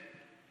this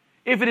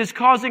if it is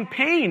causing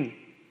pain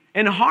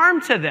and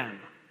harm to them.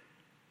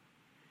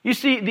 You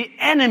see, the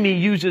enemy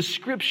uses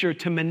scripture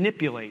to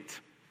manipulate.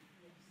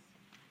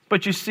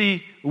 But you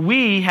see,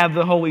 we have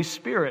the Holy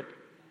Spirit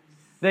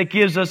that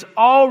gives us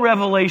all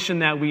revelation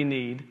that we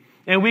need.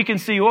 And we can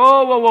see,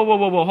 whoa,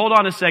 hold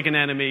on a second,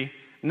 enemy.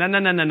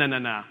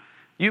 No.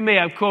 You may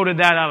have quoted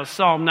that out of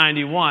Psalm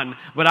 91,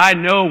 but I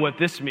know what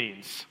this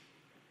means.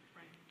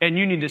 And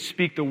you need to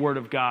speak the word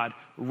of God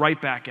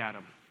right back at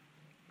him.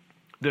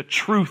 The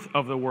truth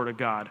of the word of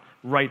God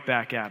right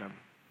back at him.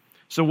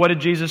 So what did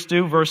Jesus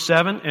do? Verse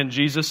 7, and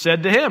Jesus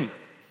said to him,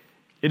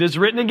 it is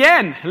written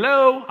again.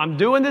 Hello, I'm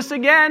doing this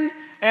again,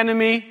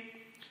 enemy.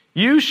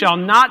 You shall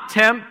not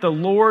tempt the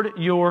Lord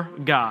your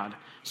God.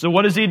 So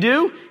what does he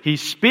do? He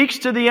speaks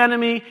to the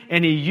enemy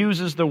and he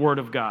uses the word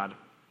of God.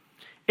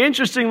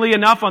 Interestingly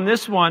enough, on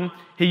this one,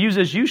 he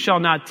uses, you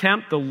shall not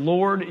tempt the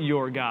Lord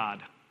your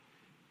God.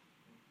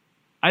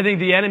 I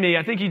think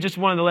he just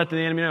wanted to let the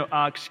enemy know,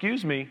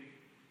 excuse me,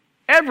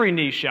 every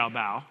knee shall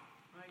bow.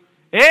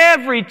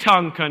 Every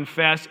tongue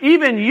confess,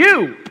 even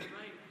you,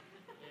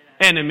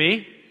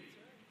 enemy,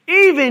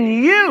 even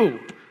you.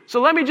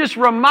 So let me just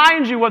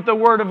remind you what the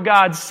Word of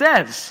God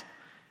says.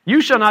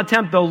 You shall not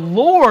tempt the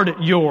Lord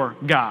your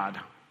God.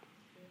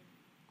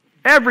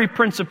 Every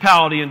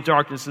principality and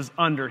darkness is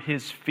under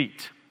his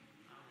feet.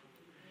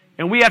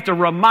 And we have to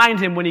remind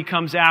him when he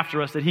comes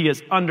after us that he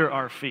is under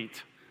our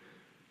feet.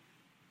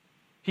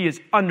 He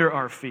is under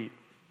our feet.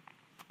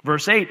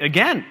 Verse 8,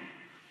 again.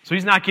 So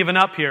he's not giving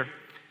up here.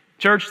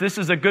 Church, this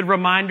is a good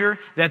reminder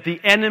that the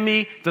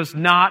enemy does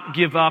not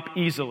give up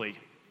easily.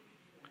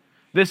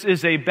 This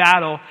is a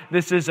battle.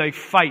 This is a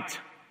fight.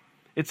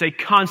 It's a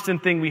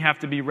constant thing we have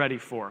to be ready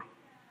for.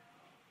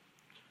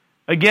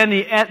 Again,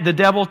 the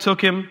devil took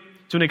him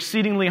to an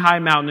exceedingly high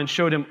mountain and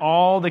showed him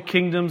all the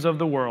kingdoms of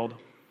the world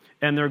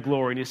and their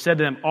glory. And he said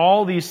to them,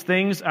 all these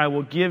things I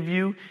will give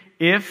you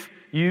if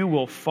you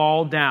will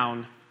fall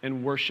down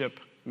and worship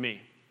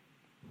me.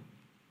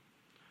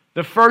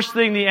 The first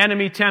thing the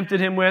enemy tempted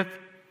him with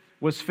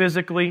was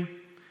physically.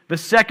 The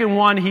second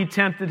one he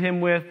tempted him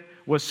with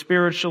was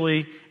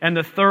spiritually. And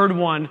the third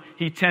one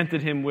he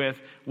tempted him with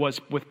was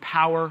with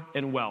power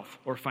and wealth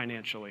or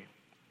financially.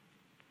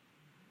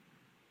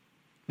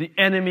 The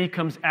enemy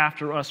comes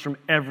after us from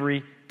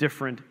every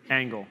different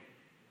angle.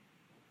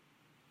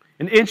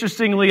 And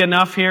interestingly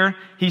enough here,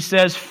 he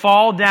says,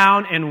 fall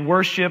down and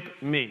worship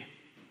me.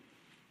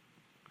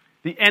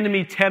 The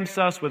enemy tempts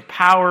us with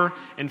power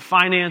and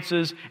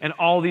finances and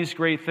all these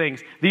great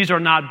things. These are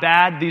not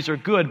bad, these are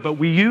good, but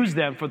we use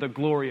them for the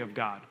glory of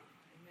God.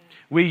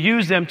 We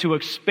use them to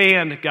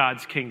expand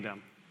God's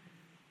kingdom.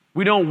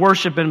 We don't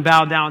worship and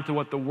bow down to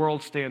what the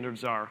world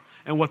standards are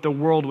and what the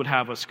world would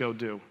have us go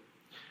do.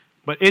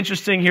 But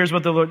interesting, here's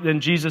what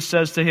then Jesus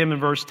says to him in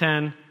verse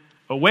 10,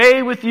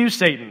 away with you,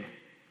 Satan.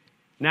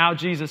 Now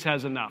Jesus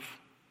has enough.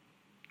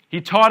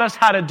 He taught us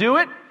how to do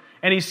it,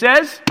 and he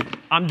says,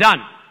 I'm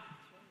done.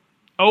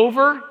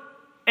 Over,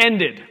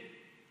 ended.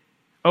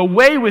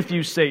 Away with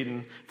you,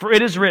 Satan, for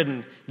it is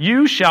written,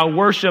 you shall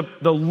worship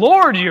the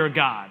Lord your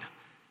God.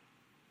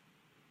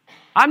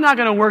 I'm not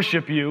going to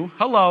worship you.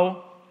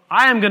 Hello.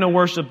 I am going to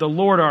worship the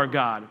Lord our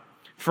God.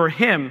 For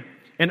him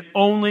and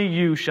only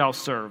you shall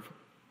serve.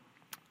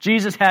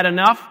 Jesus had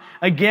enough.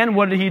 Again,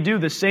 what did he do?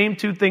 The same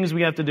two things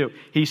we have to do.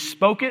 He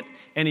spoke it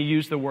and he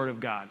used the word of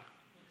God.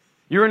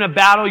 You're in a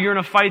battle, you're in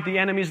a fight, the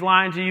enemy's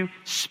lying to you.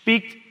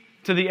 Speak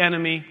to the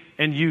enemy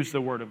and use the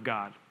word of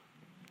God.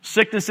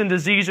 Sickness and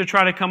disease are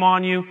trying to come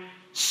on you.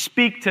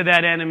 Speak to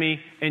that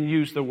enemy and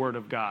use the word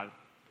of God.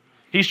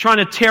 He's trying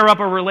to tear up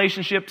a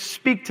relationship.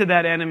 Speak to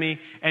that enemy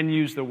and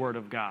use the word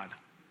of God.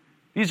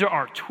 These are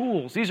our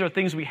tools. These are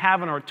things we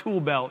have in our tool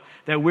belt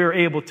that we're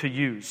able to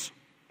use.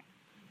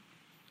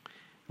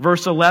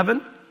 Verse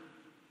 11,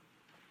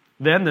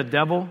 then the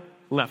devil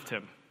left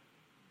him.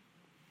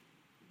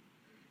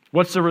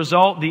 What's the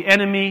result? The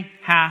enemy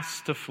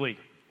has to flee.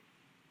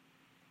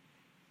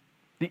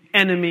 The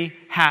enemy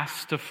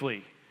has to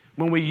flee.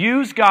 When we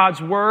use God's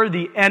word,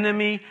 the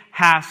enemy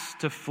has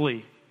to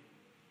flee.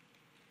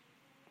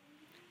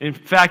 In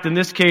fact, in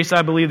this case,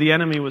 I believe the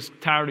enemy was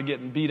tired of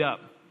getting beat up.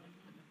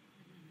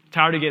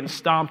 Tired of getting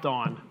stomped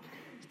on.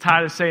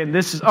 Tired of saying,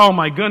 this is, oh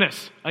my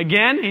goodness.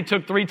 Again, he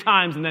took 3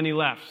 times and then he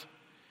left.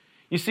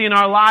 You see, in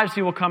our lives,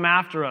 he will come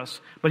after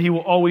us, but he will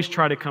always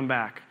try to come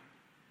back.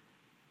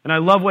 And I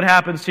love what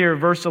happens here.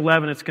 Verse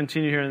 11, it's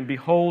continued here. And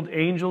behold,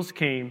 angels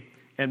came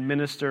and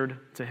ministered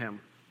to him.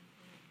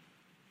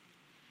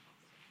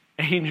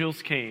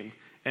 Angels came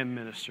and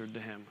ministered to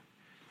him.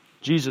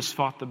 Jesus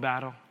fought the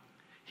battle.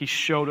 He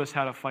showed us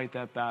how to fight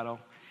that battle.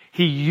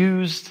 He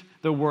used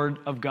the word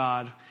of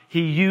God.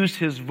 He used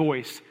his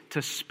voice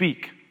to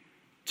speak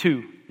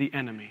to the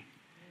enemy.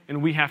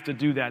 And we have to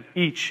do that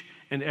each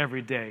and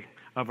every day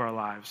of our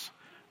lives.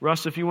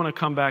 Russ, if you want to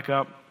come back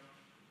up.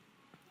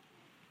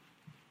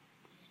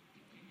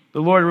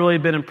 The Lord really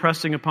been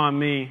impressing upon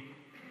me.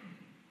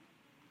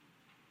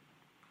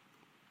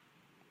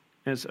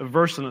 It's a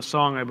verse in a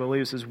song, I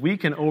believe. It says, we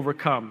can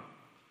overcome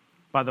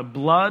by the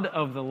blood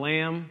of the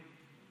Lamb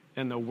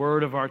and the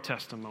word of our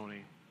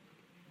testimony.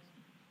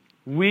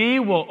 We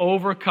will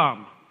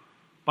overcome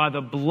by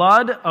the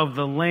blood of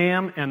the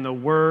Lamb and the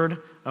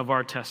word of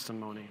our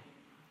testimony.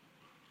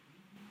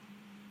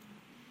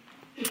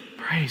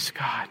 Praise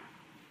God.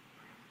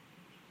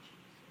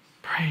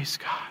 Praise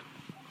God.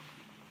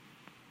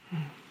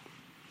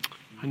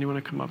 And you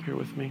want to come up here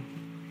with me?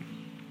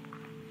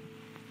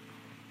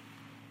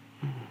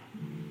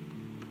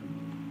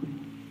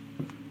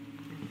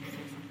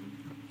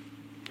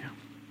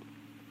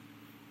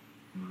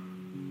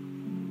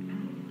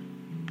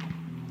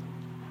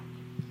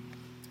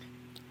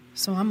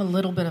 So I'm a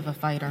little bit of a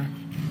fighter,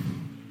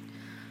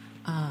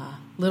 a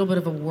little bit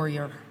of a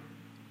warrior.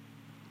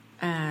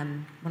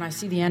 And when I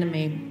see the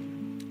enemy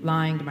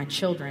lying to my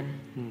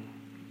children,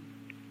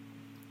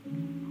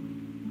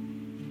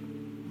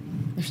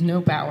 there's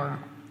no power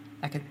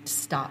that could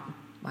stop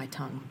my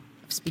tongue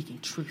of speaking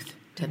truth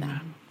to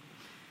them.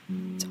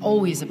 It's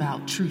always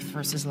about truth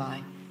versus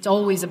lie. It's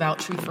always about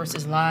truth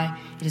versus lie.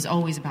 It is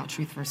always about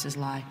truth versus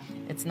lie.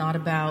 It's not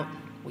about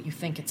what you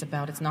think it's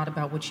about. It's not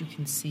about what you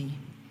can see.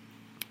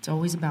 It's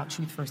always about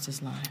truth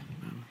versus lie.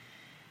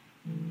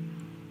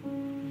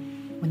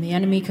 When the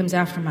enemy comes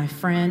after my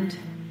friend,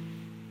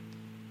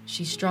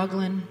 she's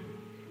struggling,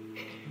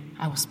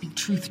 I will speak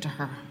truth to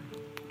her.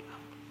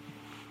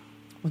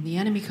 When the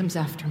enemy comes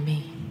after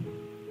me,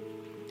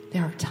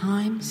 there are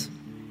times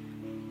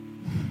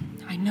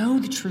I know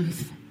the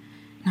truth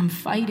and I'm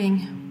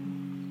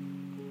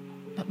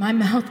fighting, but my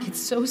mouth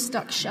gets so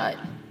stuck shut.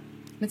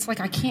 It's like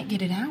I can't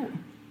get it out.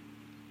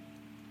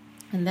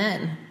 And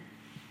then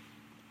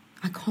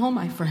I call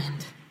my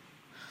friend,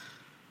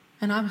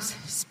 and I will say,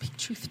 speak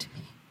truth to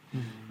me.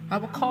 I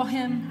will call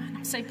him, and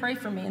I'll say, pray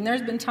for me. And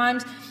there's been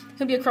times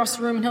he'll be across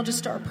the room, and he'll just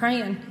start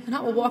praying. And I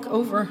will walk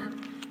over.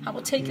 I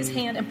will take his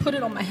hand and put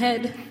it on my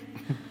head.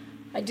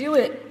 I do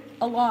it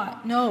a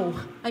lot. No,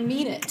 I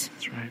mean it.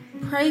 That's right.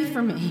 Pray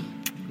for me.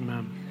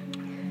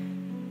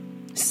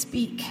 Amen.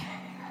 Speak.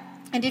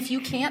 And if you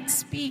can't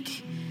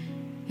speak,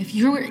 if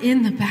you're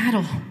in the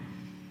battle,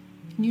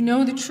 and you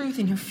know the truth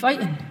and you're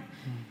fighting,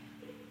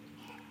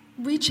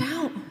 reach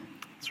out.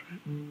 That's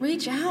right.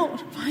 Reach out.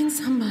 Find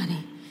somebody.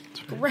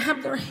 Right.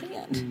 Grab their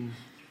hand. And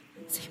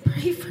say,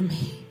 pray for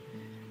me.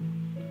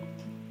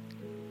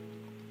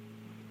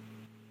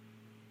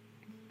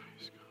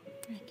 Praise God.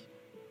 Thank you.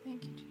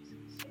 Thank you,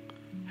 Jesus.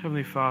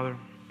 Heavenly Father,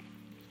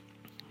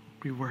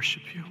 we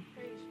worship you.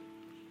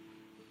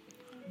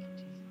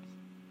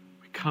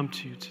 We come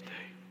to you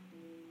today.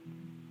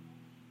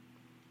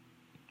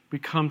 We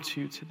come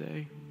to you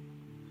today.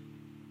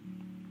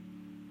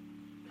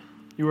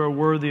 You are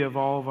worthy of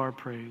all of our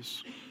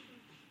praise.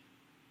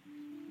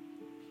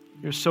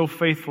 You're so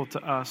faithful to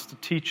us to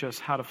teach us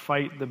how to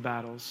fight the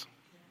battles.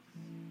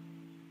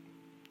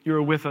 You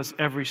are with us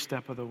every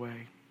step of the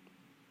way.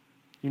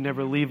 You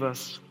never leave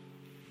us.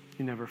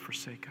 You never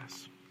forsake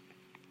us.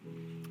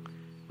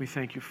 We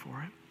thank you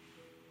for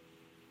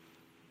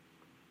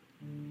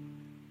it.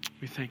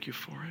 We thank you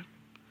for it.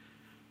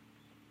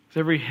 With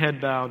every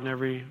head bowed and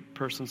every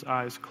person's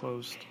eyes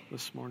closed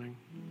this morning.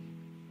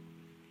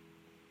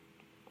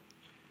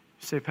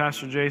 Say,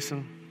 Pastor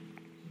Jason,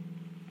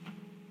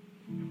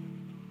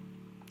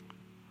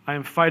 I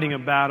am fighting a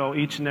battle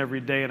each and every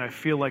day, and I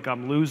feel like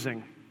I'm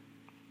losing.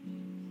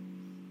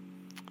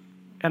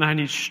 And I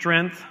need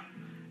strength,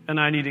 and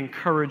I need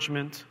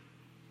encouragement.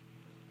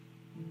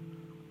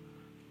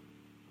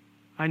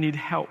 I need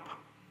help.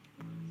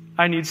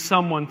 I need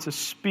someone to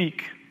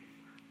speak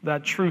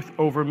that truth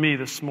over me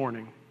this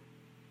morning.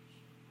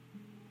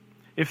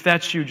 If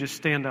that's you, just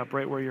stand up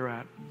right where you're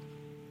at.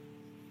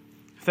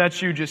 If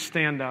that's you, just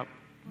stand up.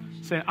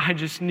 Say, I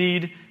just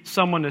need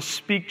someone to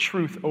speak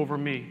truth over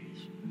me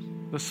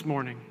this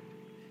morning.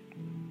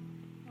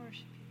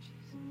 Worship you,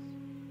 Jesus.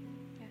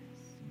 Yes.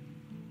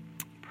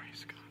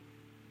 Praise God.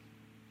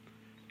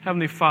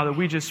 Heavenly Father,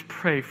 we just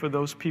pray for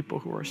those people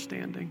who are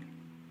standing.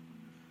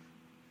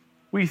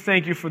 We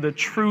thank you for the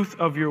truth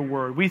of your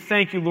word. We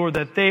thank you, Lord,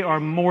 that they are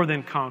more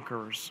than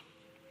conquerors.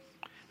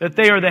 That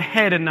they are the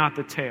head and not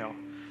the tail.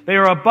 They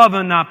are above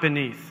and not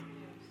beneath.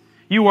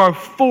 You are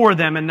for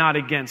them and not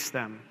against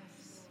them.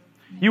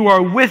 You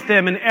are with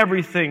them in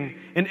everything,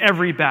 in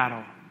every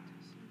battle.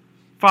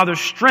 Father,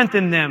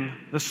 strengthen them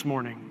this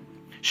morning.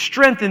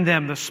 Strengthen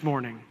them this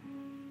morning.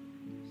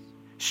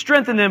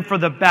 Strengthen them for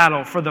the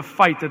battle, for the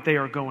fight that they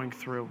are going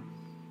through.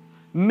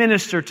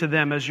 Minister to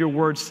them, as your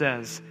word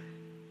says.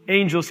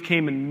 Angels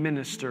came and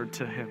ministered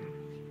to him.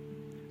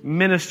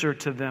 Minister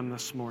to them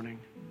this morning.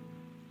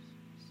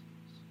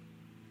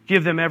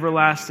 Give them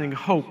everlasting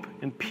hope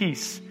and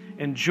peace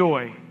and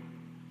joy.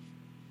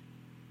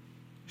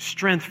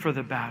 Strength for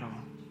the battle.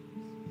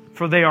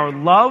 For they are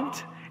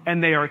loved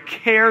and they are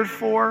cared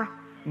for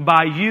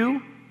by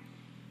you.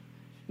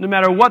 No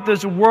matter what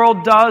this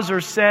world does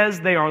or says,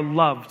 they are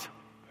loved.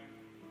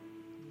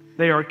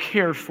 They are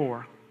cared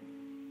for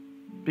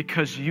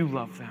because you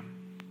love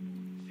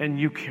them and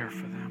you care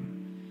for them.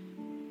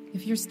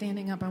 If you're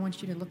standing up, I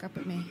want you to look up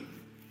at me.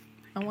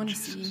 I want to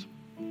see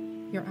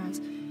your eyes.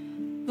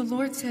 The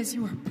Lord says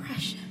you are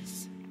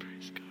precious.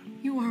 Praise God.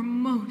 You are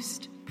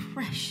most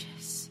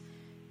precious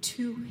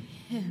to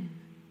Him.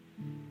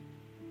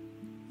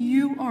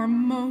 You are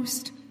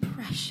most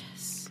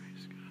precious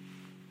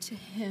to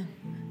Him.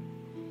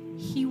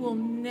 He will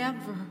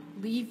never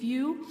leave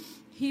you.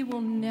 He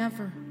will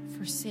never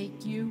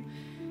forsake you.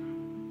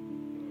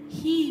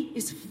 He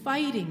is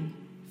fighting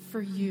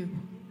for you.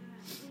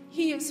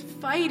 He is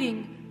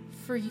fighting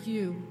for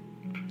you.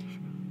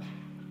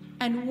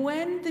 And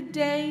when the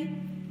day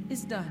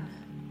is done,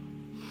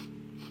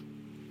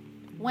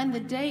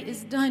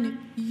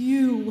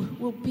 you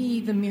will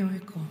be the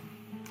miracle.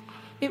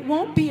 It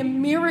won't be a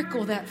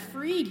miracle that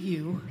freed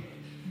you.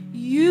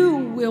 You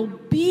will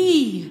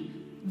be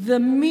the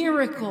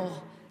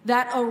miracle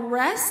that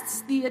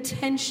arrests the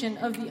attention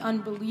of the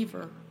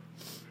unbeliever.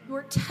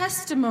 Your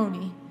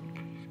testimony.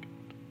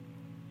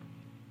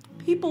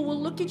 People will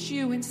look at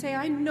you and say,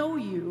 I know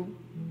you.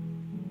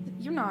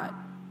 You're not.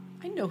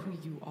 I know who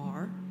you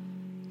are.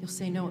 You'll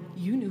say, no,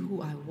 you knew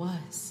who I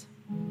was.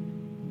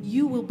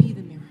 You will be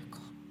the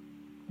miracle.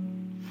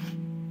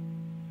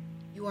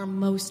 You are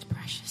most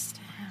precious to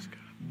Him.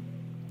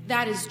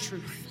 That is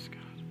truth.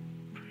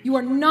 You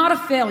are not a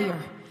failure.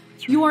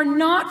 You are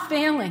not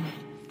failing.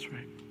 That's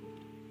right.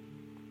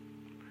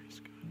 Praise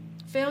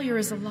God. Failure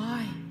is a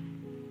lie.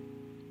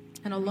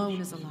 And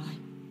alone is a lie.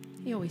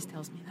 He always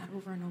tells me that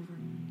over and over.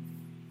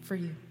 For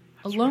you.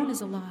 Alone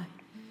is a lie.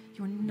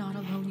 You are not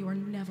alone. You are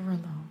never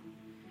alone.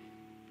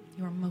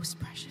 You are most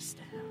precious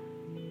to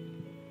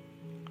Him.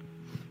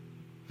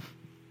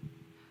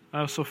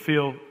 I also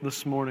feel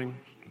this morning,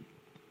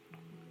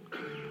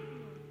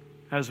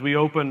 as we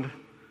opened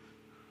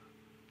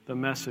the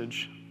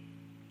message,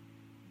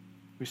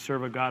 we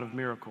serve a God of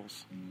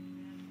miracles.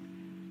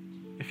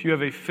 If you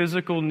have a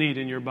physical need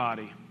in your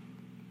body,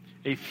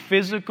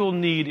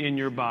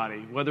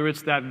 whether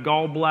it's that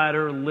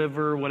gallbladder,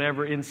 liver,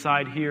 whatever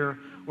inside here,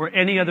 or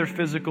any other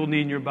physical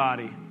need in your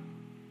body,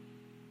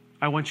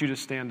 I want you to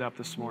stand up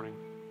this morning.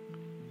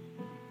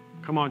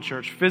 Come on,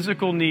 church.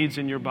 Physical needs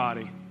in your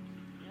body.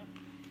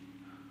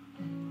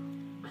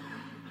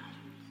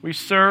 We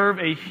serve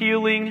a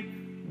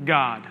healing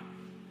God.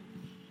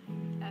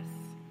 Yes.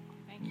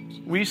 Thank you,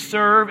 Jesus. We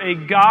serve a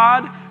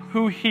God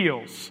who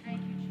heals,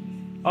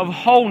 of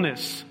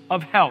wholeness,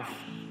 of health.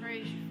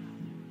 Praise you.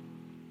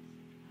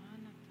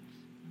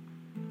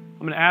 I'm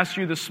going to ask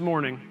you this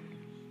morning,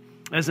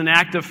 as an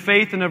act of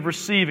faith and of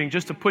receiving,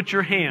 just to put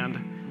your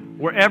hand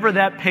wherever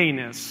that pain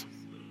is.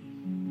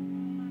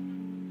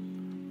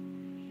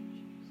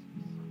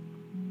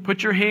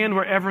 Put your hand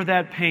wherever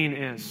that pain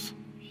is.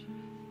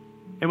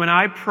 And when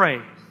I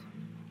pray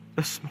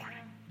this morning,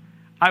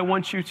 I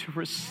want you to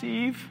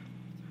receive.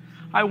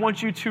 I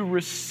want you to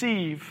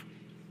receive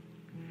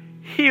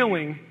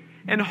healing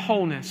and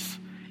wholeness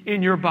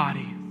in your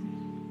body.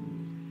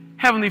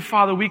 Heavenly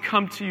Father, we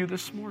come to you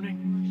this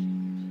morning.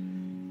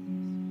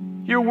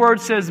 Your word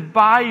says,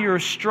 by your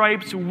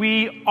stripes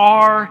we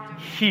are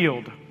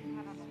healed.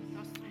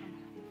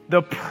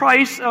 The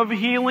price of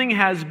healing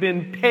has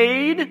been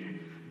paid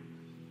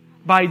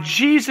by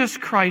Jesus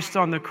Christ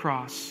on the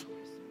cross.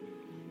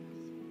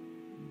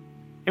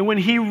 And when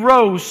He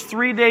rose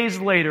 3 days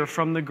later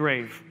from the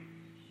grave,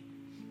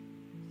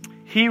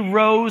 He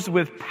rose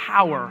with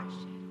power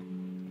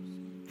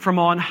from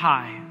on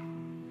high.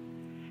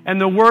 And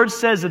the Word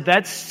says that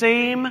that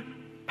same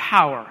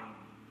power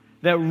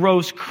that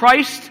rose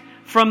Christ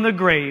from the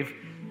grave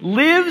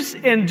lives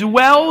and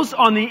dwells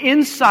on the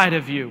inside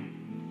of you.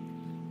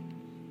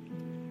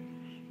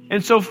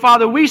 And so,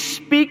 Father, we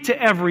speak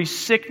to every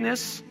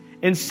sickness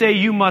and say,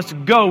 you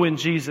must go in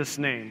Jesus'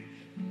 name.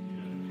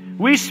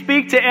 We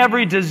speak to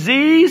every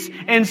disease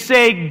and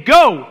say,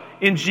 go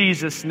in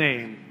Jesus'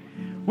 name.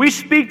 We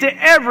speak to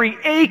every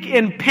ache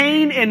and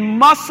pain and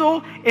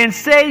muscle and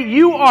say,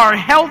 you are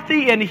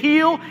healthy and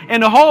healed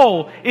and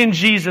whole in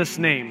Jesus'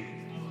 name.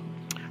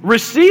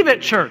 Receive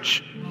it,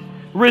 church.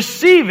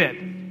 Receive it.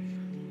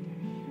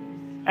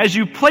 As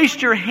you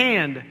placed your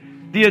hand,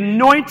 the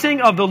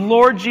anointing of the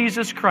Lord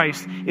Jesus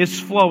Christ is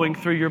flowing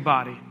through your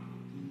body.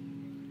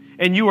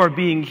 And you are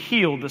being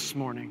healed this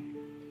morning.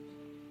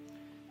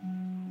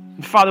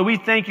 And Father, we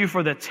thank you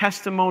for the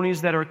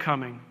testimonies that are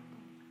coming.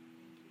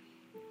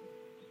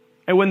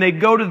 And when they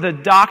go to the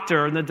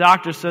doctor and the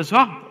doctor says,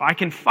 oh, I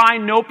can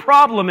find no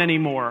problem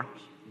anymore.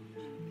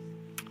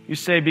 You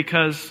say,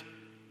 because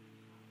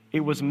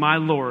it was my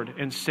Lord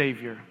and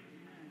Savior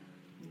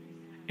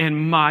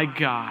and my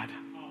God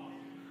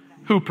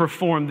who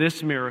performed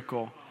this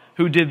miracle,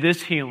 who did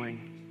this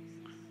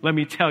healing. Let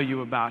me tell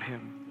you about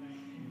Him.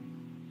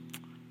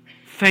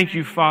 Thank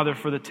you, Father,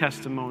 for the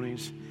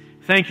testimonies.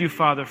 Thank you,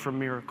 Father, for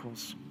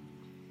miracles.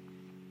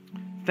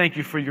 Thank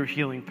you for your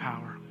healing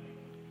power.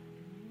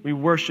 We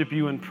worship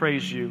you and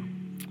praise you.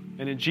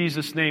 And in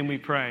Jesus' name we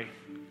pray.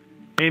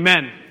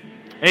 Amen.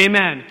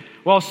 Amen.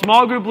 Well,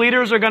 small group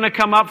leaders are going to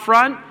come up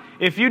front.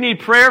 If you need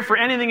prayer for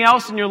anything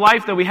else in your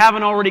life that we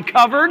haven't already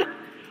covered,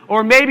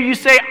 or maybe you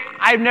say,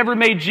 I've never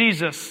made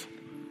Jesus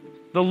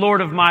the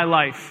Lord of my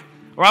life,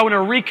 or I want to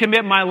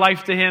recommit my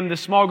life to Him, the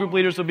small group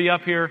leaders will be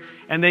up here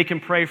and they can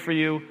pray for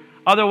you.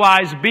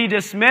 Otherwise, be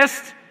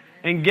dismissed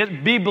and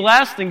be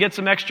blessed and get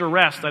some extra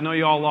rest. I know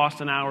you all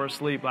lost an hour of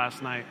sleep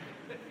last night.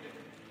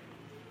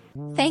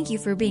 Thank you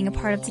for being a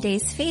part of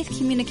today's Faith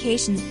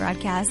Communications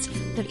broadcast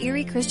of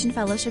Erie Christian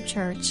Fellowship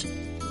Church.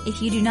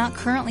 If you do not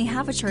currently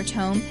have a church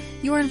home,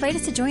 you are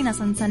invited to join us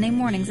on Sunday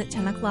mornings at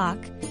 10 o'clock.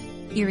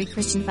 Erie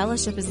Christian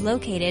Fellowship is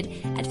located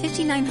at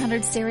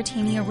 5900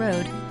 Saratania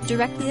Road,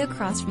 directly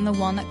across from the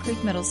Walnut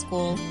Creek Middle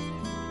School.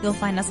 You'll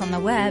find us on the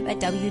web at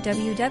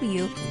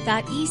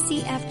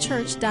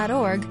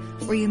www.ecfchurch.org,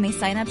 where you may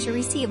sign up to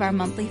receive our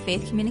monthly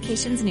Faith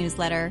Communications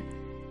newsletter.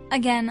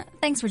 Again,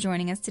 thanks for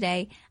joining us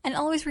today, and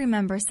always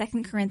remember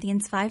 2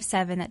 Corinthians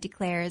 5:7 that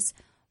declares,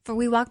 "For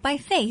we walk by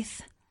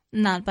faith,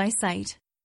 not by sight."